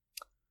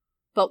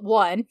 But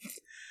 1.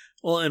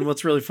 Well, and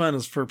what's really fun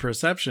is for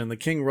perception, the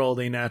king rolled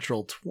a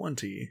natural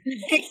 20.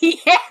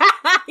 Yeah,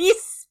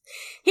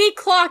 he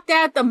clocked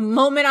that the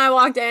moment I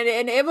walked in,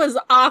 and it was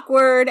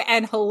awkward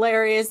and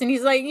hilarious. And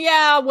he's like,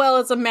 yeah, well,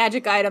 it's a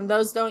magic item.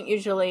 Those don't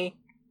usually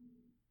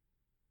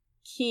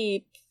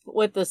keep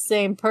with the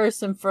same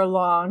person for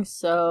long,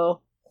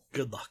 so...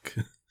 Good luck.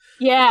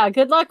 Yeah,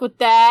 good luck with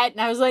that.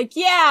 And I was like,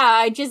 yeah,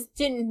 I just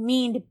didn't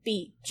mean to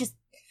be...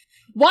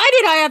 Why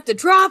did I have to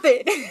drop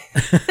it?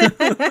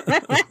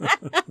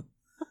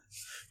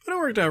 But it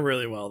worked out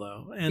really well,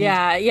 though. And,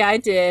 yeah, I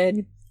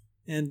did.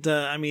 And,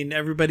 I mean,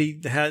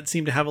 everybody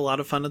seemed to have a lot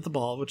of fun at the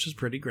ball, which is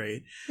pretty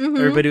great. Mm-hmm.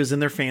 Everybody was in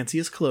their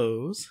fanciest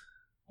clothes.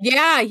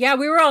 Yeah,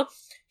 we were all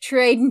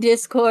trading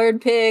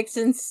Discord pics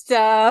and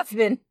stuff,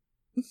 and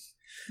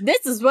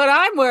this is what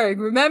I'm wearing,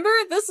 remember?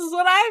 This is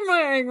what I'm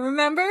wearing,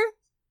 remember?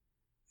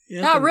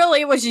 Yep, Not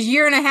really, it was a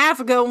year and a half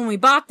ago when we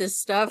bought this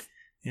stuff.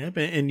 Yep,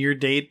 and your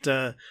date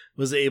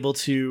was able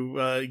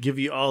to give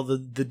you all the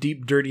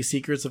deep, dirty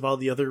secrets of all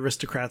the other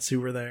aristocrats who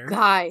were there.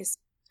 Guys.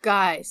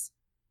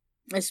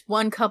 This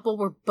one couple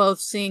were both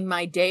seeing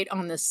my date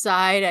on the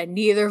side, and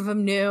neither of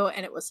them knew,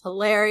 and it was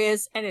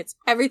hilarious, and it's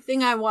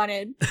everything I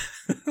wanted.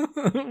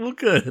 Well,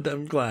 good.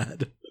 I'm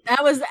glad.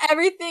 That was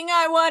everything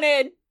I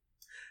wanted.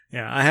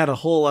 Yeah, I had a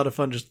whole lot of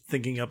fun just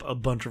thinking up a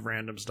bunch of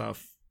random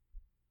stuff.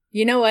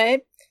 You know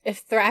what?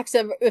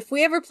 If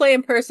we ever play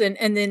in person,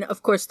 and then,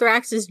 of course,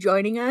 Thrax is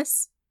joining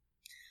us,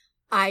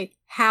 I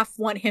half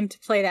want him to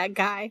play that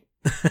guy.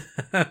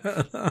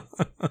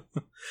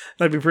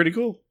 That'd be pretty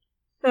cool.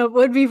 That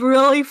would be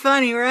really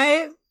funny,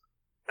 right?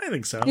 I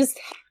think so. Just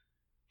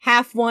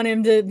half want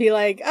him to be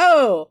like,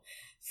 oh,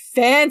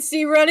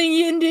 fancy running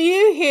into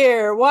you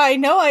here. Why,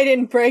 no, I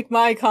didn't break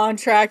my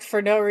contract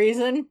for no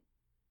reason.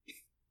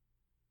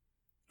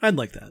 I'd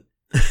like that.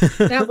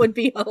 That would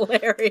be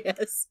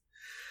hilarious.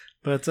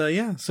 But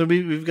yeah, so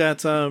we've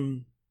got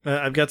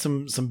I've got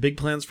some big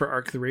plans for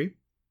Arc 3.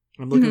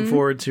 I'm looking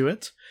forward to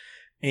it.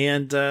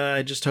 And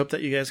I just hope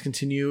that you guys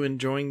continue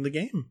enjoying the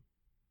game.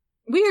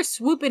 We are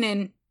swooping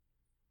in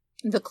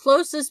the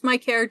closest my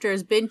character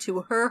has been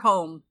to her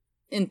home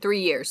in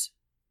 3 years.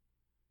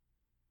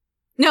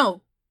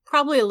 No,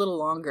 probably a little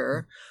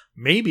longer.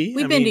 Maybe.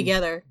 We've been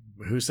together.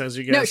 Who says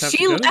you guys have to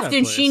go to that place?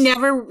 No, she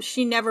left and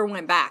she never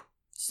went back.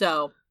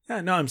 So.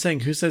 Yeah, no, I'm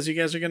saying who says you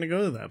guys are going to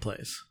go to that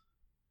place?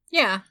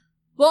 Yeah.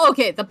 Well,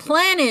 okay, the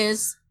plan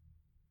is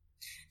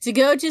to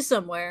go to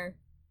somewhere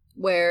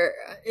where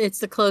it's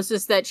the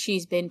closest that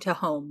she's been to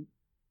home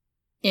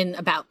in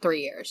about 3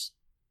 years.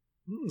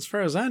 As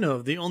far as I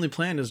know, the only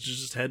plan is to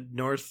just head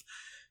north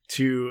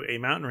to a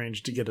mountain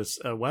range to get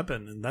a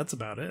weapon, and that's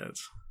about it.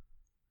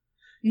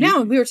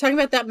 No, we were talking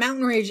about that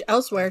mountain range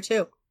elsewhere,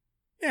 too.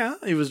 Yeah,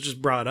 it was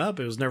just brought up.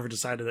 It was never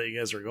decided that you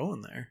guys were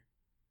going there.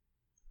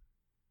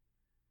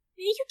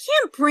 You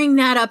can't bring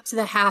that up to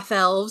the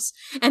half-elves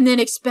and then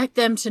expect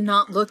them to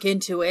not look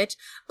into it,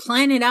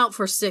 plan it out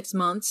for 6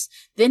 months,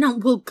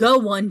 then we'll go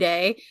one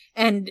day,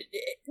 and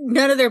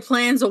none of their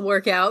plans will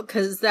work out,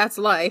 because that's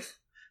life.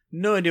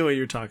 No idea what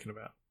you're talking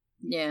about.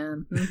 Yeah.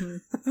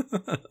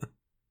 Mm-hmm.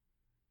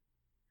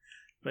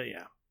 But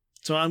yeah.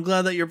 So I'm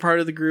glad that you're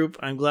part of the group.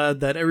 I'm glad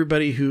that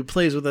everybody who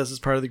plays with us is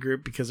part of the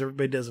group, because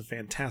everybody does a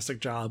fantastic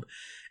job,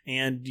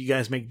 and you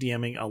guys make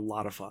DMing a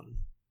lot of fun.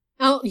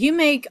 Oh, you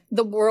make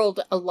the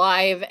world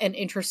alive and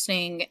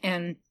interesting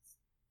and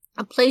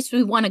a place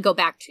we want to go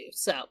back to.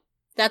 So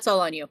that's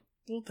all on you.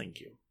 Well, thank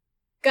you.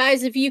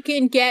 Guys, if you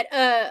can get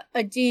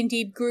a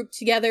D&D group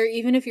together,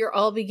 even if you're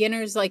all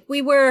beginners like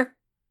we were.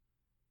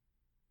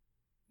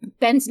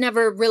 Ben's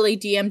never really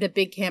DM'd a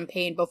big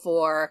campaign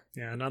before.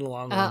 Yeah, not a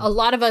long one. A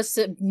lot of us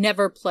have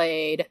never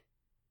played.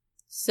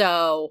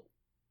 So,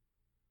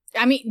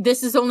 I mean,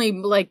 this is only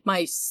like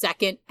my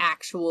second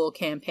actual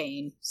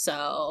campaign.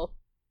 So...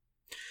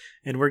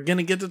 And we're going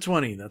to get to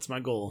 20. That's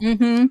my goal.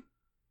 Mm-hmm.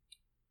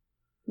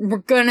 We're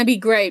going to be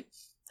great.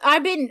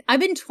 I've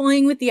been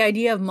toying with the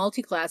idea of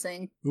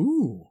multi-classing.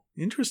 Ooh,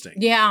 interesting.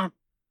 Yeah.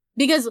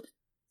 Because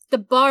the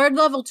Bard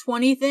level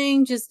 20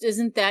 thing just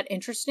isn't that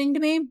interesting to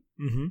me.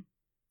 Mm-hmm.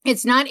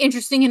 It's not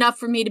interesting enough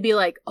for me to be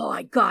like, oh,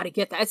 I gotta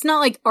get that. It's not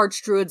like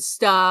Archdruid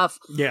stuff.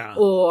 Yeah.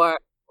 Or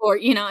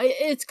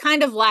it's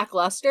kind of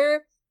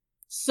lackluster.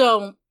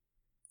 So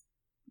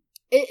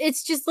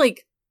it's just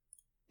like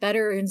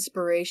better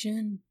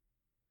inspiration.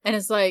 And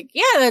it's like,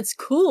 yeah, that's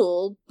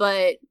cool,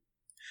 but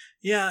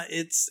yeah,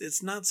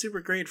 it's not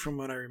super great from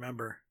what I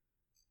remember.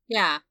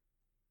 Yeah.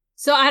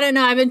 So I don't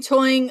know, I've been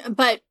toying,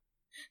 but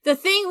the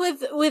thing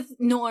with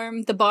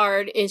Norm the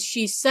Bard is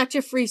she's such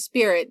a free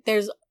spirit.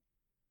 There's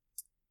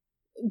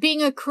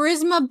being a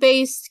charisma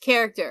based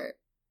character,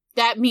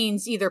 that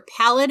means either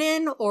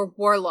paladin or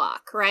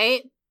warlock,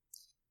 right?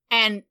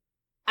 And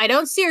I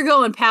don't see her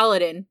going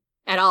paladin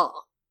at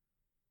all.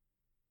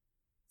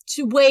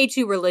 Way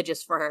too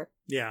religious for her.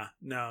 Yeah,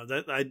 no,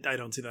 that I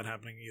don't see that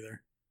happening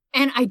either.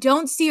 And I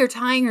don't see her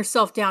tying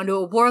herself down to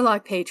a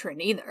warlock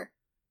patron either.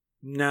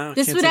 No,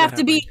 this would have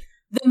to be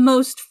the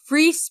most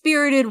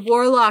free-spirited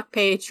warlock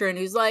patron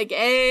who's like,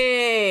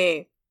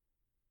 hey.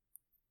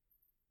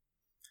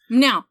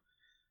 Now,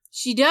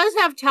 she does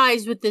have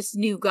ties with this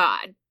new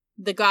god,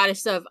 the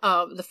goddess of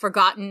the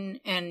Forgotten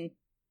and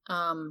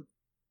I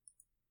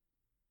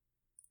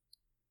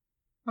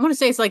want to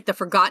say it's like the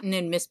Forgotten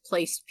and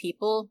Misplaced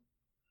People.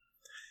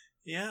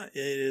 Yeah, it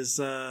is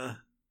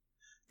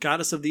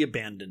goddess of the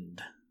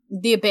abandoned.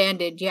 The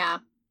abandoned, yeah.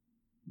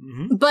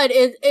 Mm-hmm. But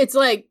it's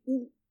like,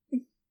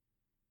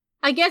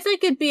 I guess I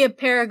could be a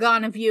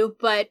paragon of you,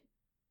 but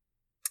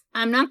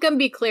I'm not going to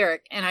be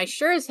cleric, and I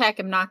sure as heck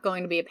am not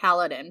going to be a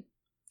paladin.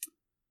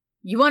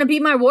 You want to be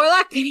my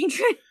warlock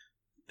patron?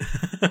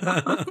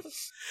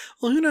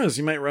 Well, who knows?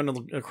 You might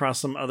run across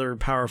some other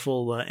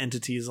powerful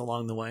entities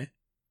along the way.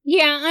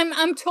 Yeah,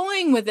 I'm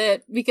toying with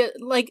it because,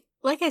 like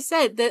I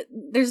said, that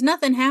there's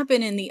nothing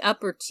happen in the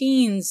upper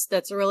teens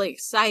that's really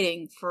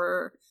exciting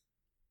for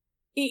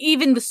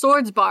even the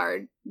Swords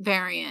Bard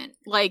variant.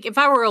 Like, if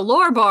I were a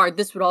lore bard,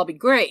 this would all be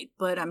great,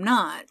 but I'm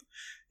not.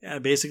 Yeah,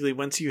 basically,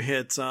 once you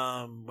hit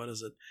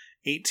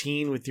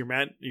 18 with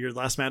your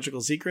last magical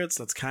secrets,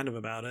 that's kind of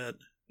about it.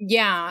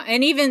 Yeah,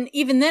 and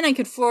even then I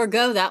could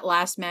forego that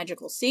last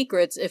magical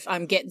secrets if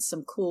I'm getting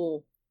some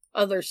cool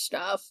other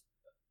stuff.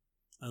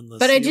 Unless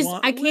but I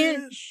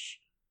can't wish.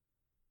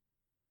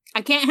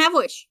 I can't have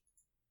wish.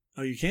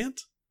 Oh, you can't?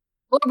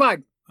 Lore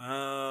bard.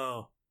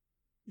 Oh.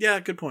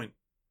 Yeah, good point.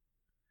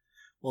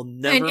 Well,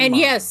 never mind. And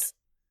yes,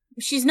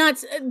 she's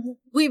not.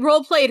 We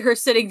role played her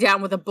sitting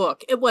down with a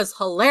book. It was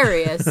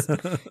hilarious,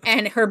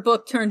 and her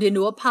book turned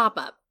into a pop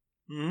up.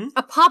 Mm-hmm.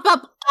 A pop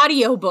up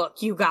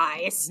audiobook, you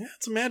guys. Yeah,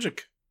 it's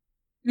magic.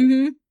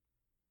 Mm-hmm.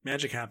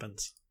 Magic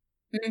happens.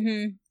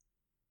 Mm-hmm.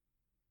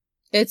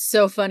 It's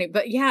so funny,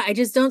 but yeah, I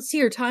just don't see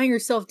her tying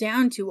herself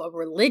down to a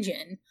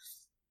religion.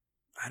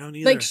 I don't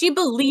either. Like, she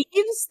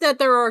believes that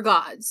there are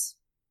gods.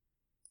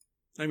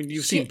 I mean,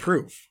 you've seen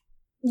proof.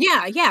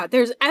 Yeah,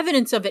 there's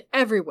evidence of it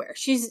everywhere.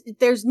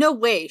 There's no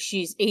way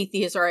she's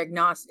atheist or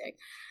agnostic.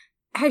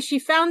 Has she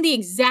found the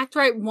exact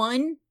right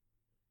one?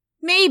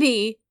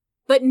 Maybe,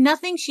 but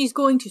nothing she's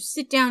going to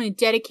sit down and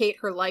dedicate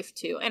her life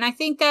to. And I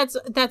think that's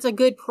a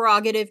good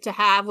prerogative to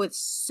have with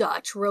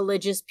such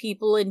religious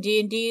people in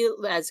D&D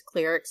as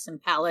clerics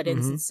and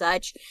paladins and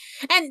such.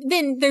 And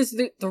then there's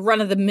the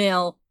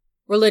run-of-the-mill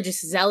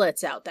religious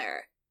zealots out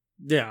there.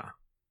 Yeah.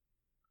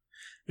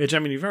 Which, I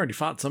mean, you've already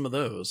fought some of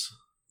those.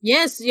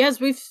 Yes,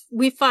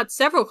 we've fought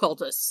several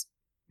cultists.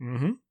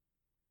 Mm-hmm.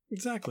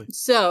 Exactly.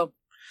 So.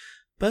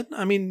 But,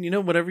 I mean,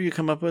 whatever you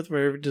come up with,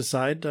 whatever you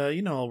decide,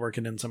 I'll work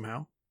it in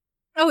somehow.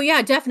 Oh,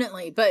 yeah,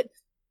 definitely. But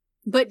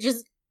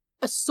just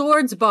a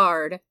swords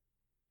bard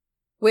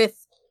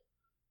with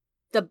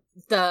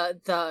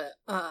the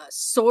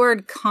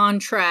sword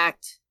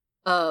contract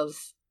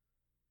of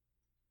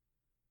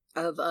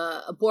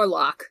a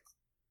warlock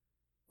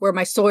where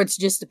my swords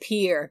just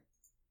appear.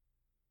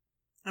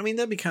 I mean,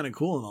 that'd be kind of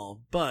cool and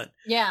all, but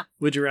yeah,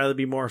 would you rather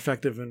be more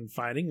effective in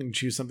fighting and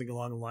choose something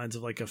along the lines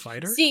of like a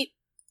fighter? See,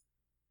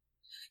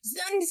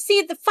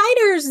 the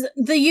fighters,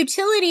 the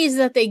utilities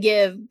that they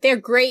give, they're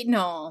great and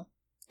all.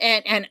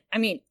 And I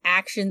mean,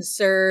 action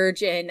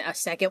surge and a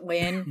second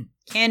wind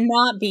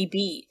cannot be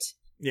beat.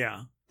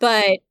 Yeah.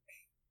 But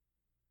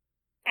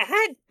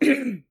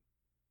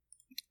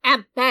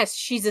at best,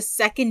 she's a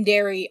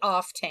secondary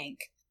off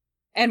tank.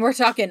 And we're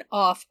talking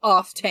off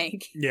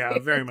tank. Yeah,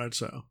 very much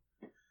so.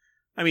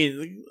 I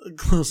mean, the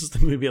closest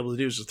thing we'd be able to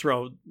do is just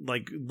throw,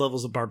 like,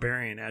 levels of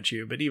barbarian at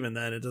you, but even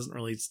then, it doesn't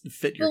really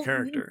fit your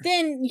character.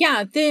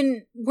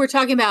 Then we're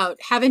talking about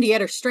having to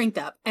get her strength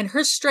up, and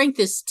her strength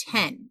is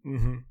 10.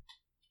 Mm-hmm.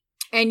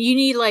 And you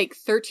need, like,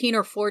 13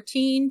 or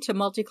 14 to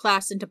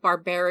multi-class into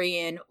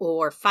barbarian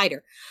or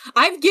fighter.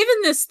 I've given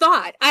this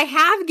thought. I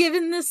have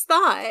given this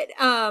thought.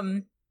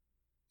 And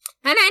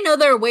I know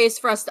there are ways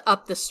for us to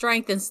up the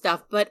strength and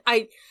stuff, but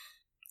I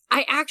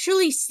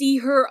actually see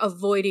her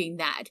avoiding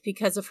that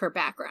because of her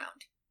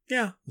background.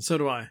 Yeah, so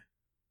do I.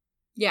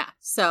 Yeah,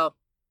 so.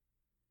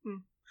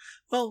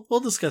 Well, we'll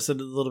discuss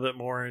it a little bit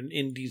more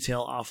in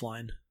detail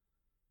offline.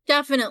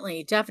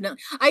 Definitely.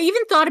 I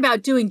even thought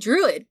about doing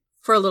Druid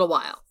for a little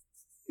while.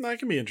 That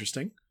can be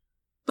interesting.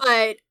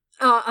 But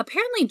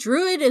apparently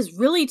Druid is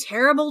really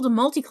terrible to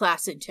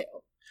multiclass into.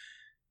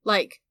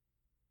 Like,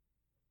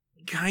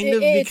 kind of,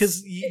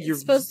 because you're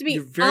supposed to be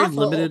you're very awful.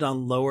 limited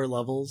on lower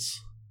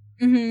levels.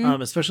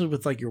 Mm-hmm. Especially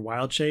with like your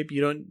wild shape,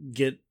 you don't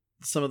get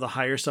some of the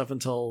higher stuff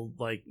until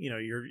like, you know,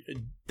 you're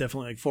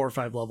definitely like 4 or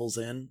 5 levels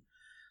in.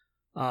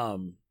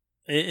 And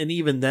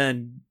even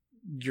then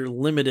you're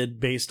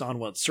limited based on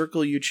what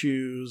circle you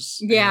choose.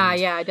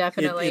 Yeah,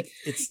 definitely.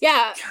 It's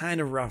yeah,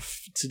 kind of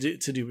rough to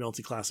do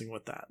multi-classing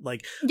with that.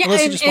 Like, yeah,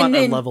 unless you just want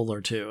then, a level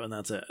or 2 and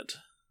that's it.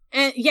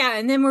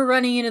 And then we're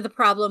running into the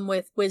problem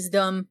with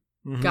wisdom.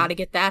 Mm-hmm. Got to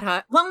get that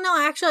high. Well,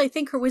 no, actually, I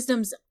think her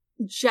wisdom's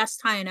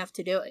just high enough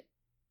to do it.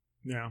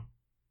 Yeah.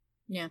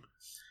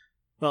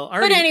 Well,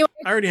 I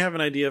already have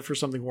an idea for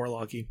something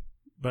warlocky,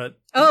 but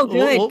good.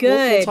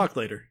 We'll talk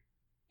later.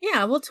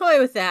 Yeah, we'll toy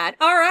with that.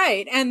 All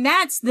right, and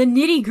that's the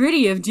nitty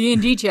gritty of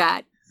D&D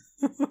chat.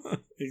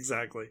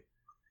 Exactly.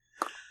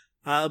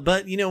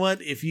 But you know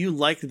what? If you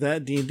liked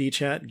that D&D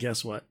chat,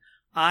 guess what?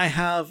 I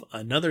have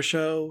another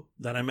show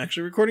that I'm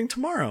actually recording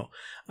tomorrow,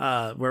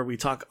 where we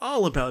talk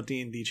all about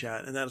D&D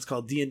chat, and that is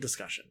called D&D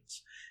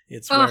Discussions.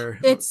 It's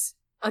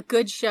a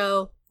good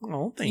show.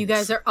 Oh, thanks. You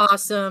guys are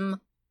awesome.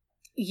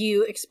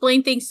 You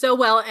explain things so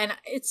well, and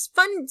it's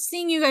fun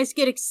seeing you guys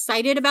get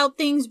excited about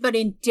things, but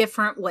in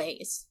different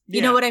ways.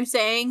 You know what I'm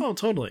saying? Oh,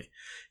 totally.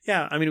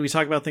 Yeah, I mean, we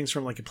talk about things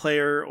from like a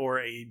player or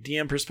a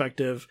DM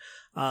perspective,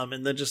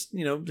 and then just,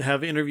 you know,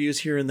 have interviews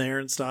here and there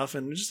and stuff,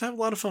 and just have a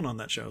lot of fun on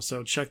that show.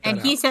 So check that out.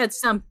 And he's had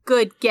some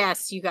good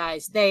guests, you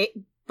guys.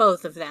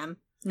 Both of them,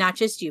 not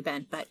just you,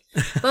 Ben, but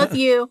both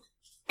you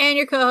and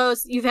your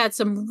co-host. You've had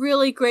some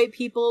really great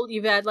people.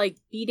 You've had like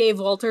B. Dave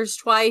Walters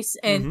twice,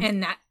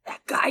 and that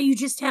guy you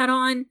just had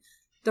on,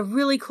 the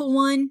really cool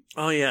one.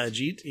 Oh yeah,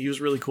 Jeet. He was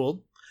really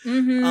cool.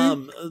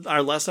 Mm-hmm.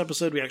 Our last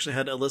episode, we actually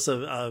had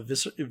Alyssa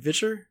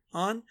Vischer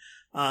on.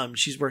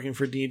 She's working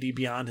for D&D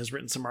Beyond, has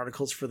written some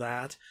articles for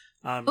that.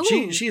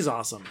 She's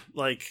awesome.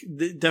 Like,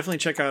 definitely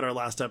check out our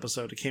last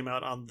episode. It came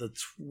out on the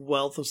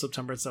 12th of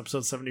September. It's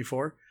episode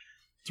 74.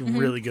 It's a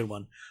really good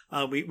one.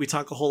 We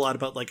talk a whole lot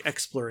about like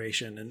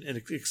exploration and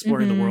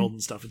exploring the world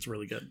and stuff. It's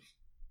really good.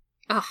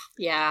 Oh,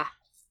 yeah.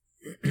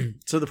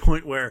 To the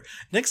point where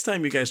next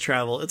time you guys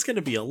travel, it's going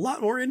to be a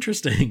lot more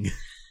interesting.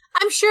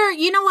 I'm sure,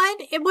 you know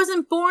what? It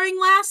wasn't boring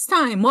last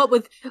time. What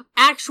with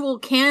actual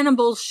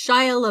cannibal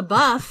Shia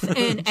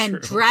LaBeouf and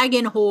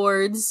dragon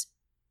hordes.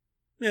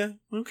 Yeah,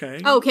 okay.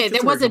 Okay,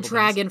 there was a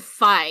dragon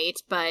fight,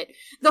 but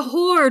the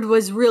horde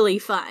was really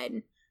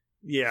fun.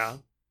 Yeah,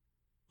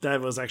 that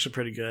was actually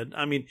pretty good.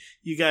 I mean,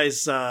 you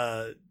guys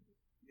kind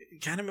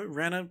of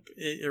ran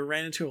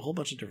into a whole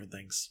bunch of different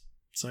things.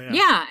 So yeah.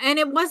 Yeah, and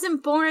it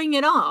wasn't boring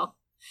at all.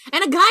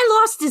 And a guy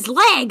lost his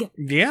leg!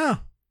 Yeah,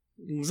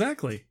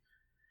 exactly.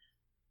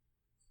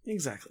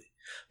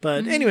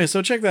 But anyway,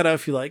 so check that out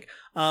if you like.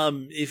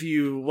 If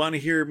you want to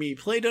hear me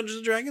play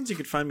Dungeons & Dragons, you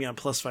can find me on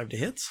 +5 to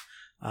hits.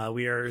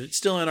 We are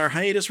still in our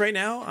hiatus right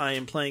now. I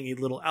am playing a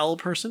little owl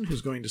person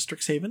who's going to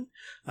Strixhaven.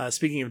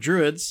 Speaking of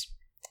druids,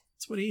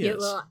 that's what he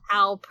is. Little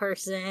owl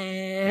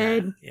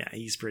person. Yeah,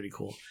 he's pretty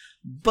cool.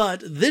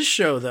 But this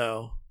show,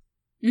 though,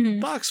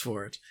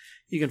 Boxfort,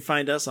 you can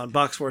find us on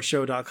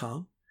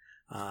boxfortshow.com.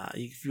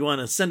 If you want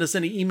to send us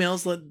any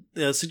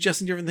emails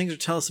suggesting different things or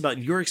tell us about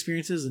your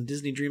experiences in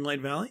Disney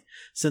Dreamlight Valley,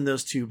 send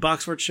those to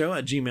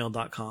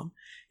boxfortshow@gmail.com.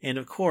 And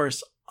of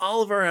course,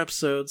 all of our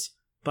episodes,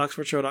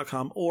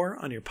 boxfortshow.com or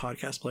on your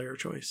podcast player of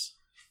choice.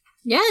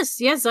 Yes,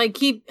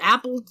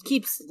 Apple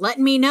keeps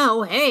letting me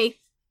know, hey,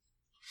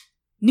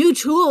 new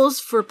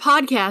tools for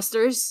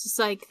podcasters. It's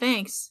like,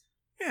 thanks.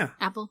 Yeah.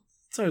 Apple.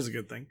 It's always a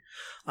good thing.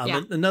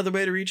 Another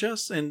way to reach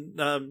us, and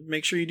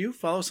make sure you do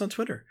follow us on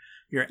Twitter.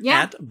 You're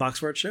at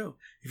Boxfort Show.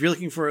 If you're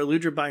looking for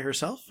Aludra by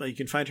herself, you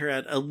can find her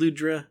at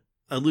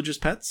Aludra's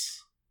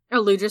Pets.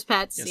 Aludra's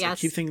Pets, yes. I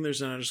keep thinking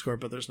there's an underscore,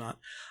 but there's not.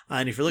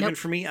 And if you're looking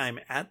for me, I'm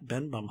at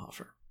Ben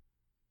Bumhofer.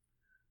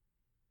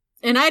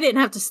 And I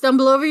didn't have to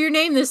stumble over your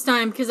name this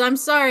time, because I'm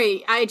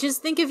sorry. I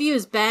just think of you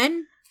as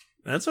Ben.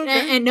 That's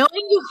okay. And knowing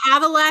you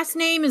have a last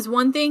name is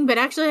one thing, but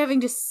actually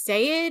having to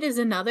say it is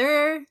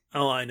another.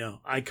 Oh, I know.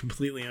 I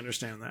completely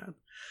understand that.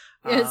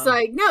 It's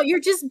like, no, you're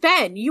just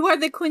Ben. You are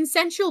the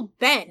quintessential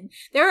Ben.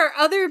 There are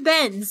other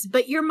Bens,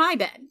 but you're my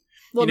Ben.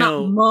 Well,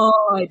 not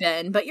my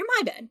Ben, but you're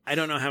my Ben. I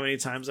don't know how many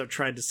times I've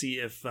tried to see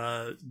if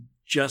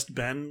just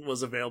Ben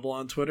was available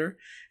on Twitter,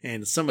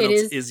 and someone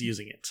else is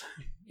using it.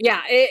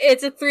 Yeah,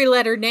 it's a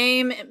 3-letter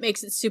name. It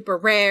makes it super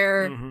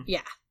rare. Mm-hmm.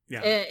 Yeah.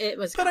 It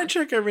was But I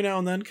check every now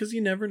and then, because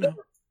you never know.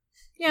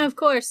 Yeah, of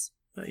course.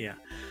 But yeah.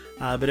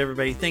 But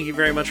everybody, thank you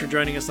very much for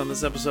joining us on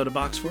this episode of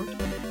Boxfort.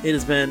 It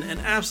has been an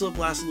absolute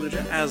blast,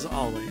 Luja, as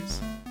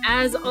always.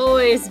 As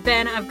always,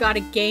 Ben, I've got a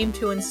game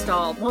to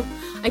install. Well,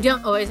 I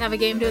don't always have a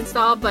game to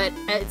install, but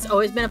it's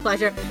always been a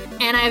pleasure.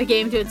 And I have a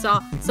game to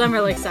install, so I'm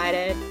really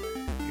excited.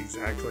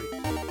 Exactly.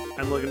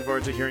 I'm looking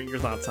forward to hearing your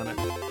thoughts on it.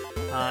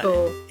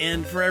 Cool.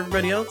 And for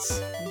everybody else,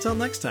 until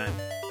next time,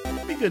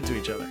 be good to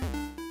each other.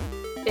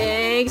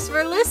 Thanks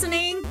for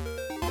listening.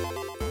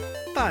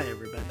 Bye,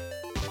 everybody.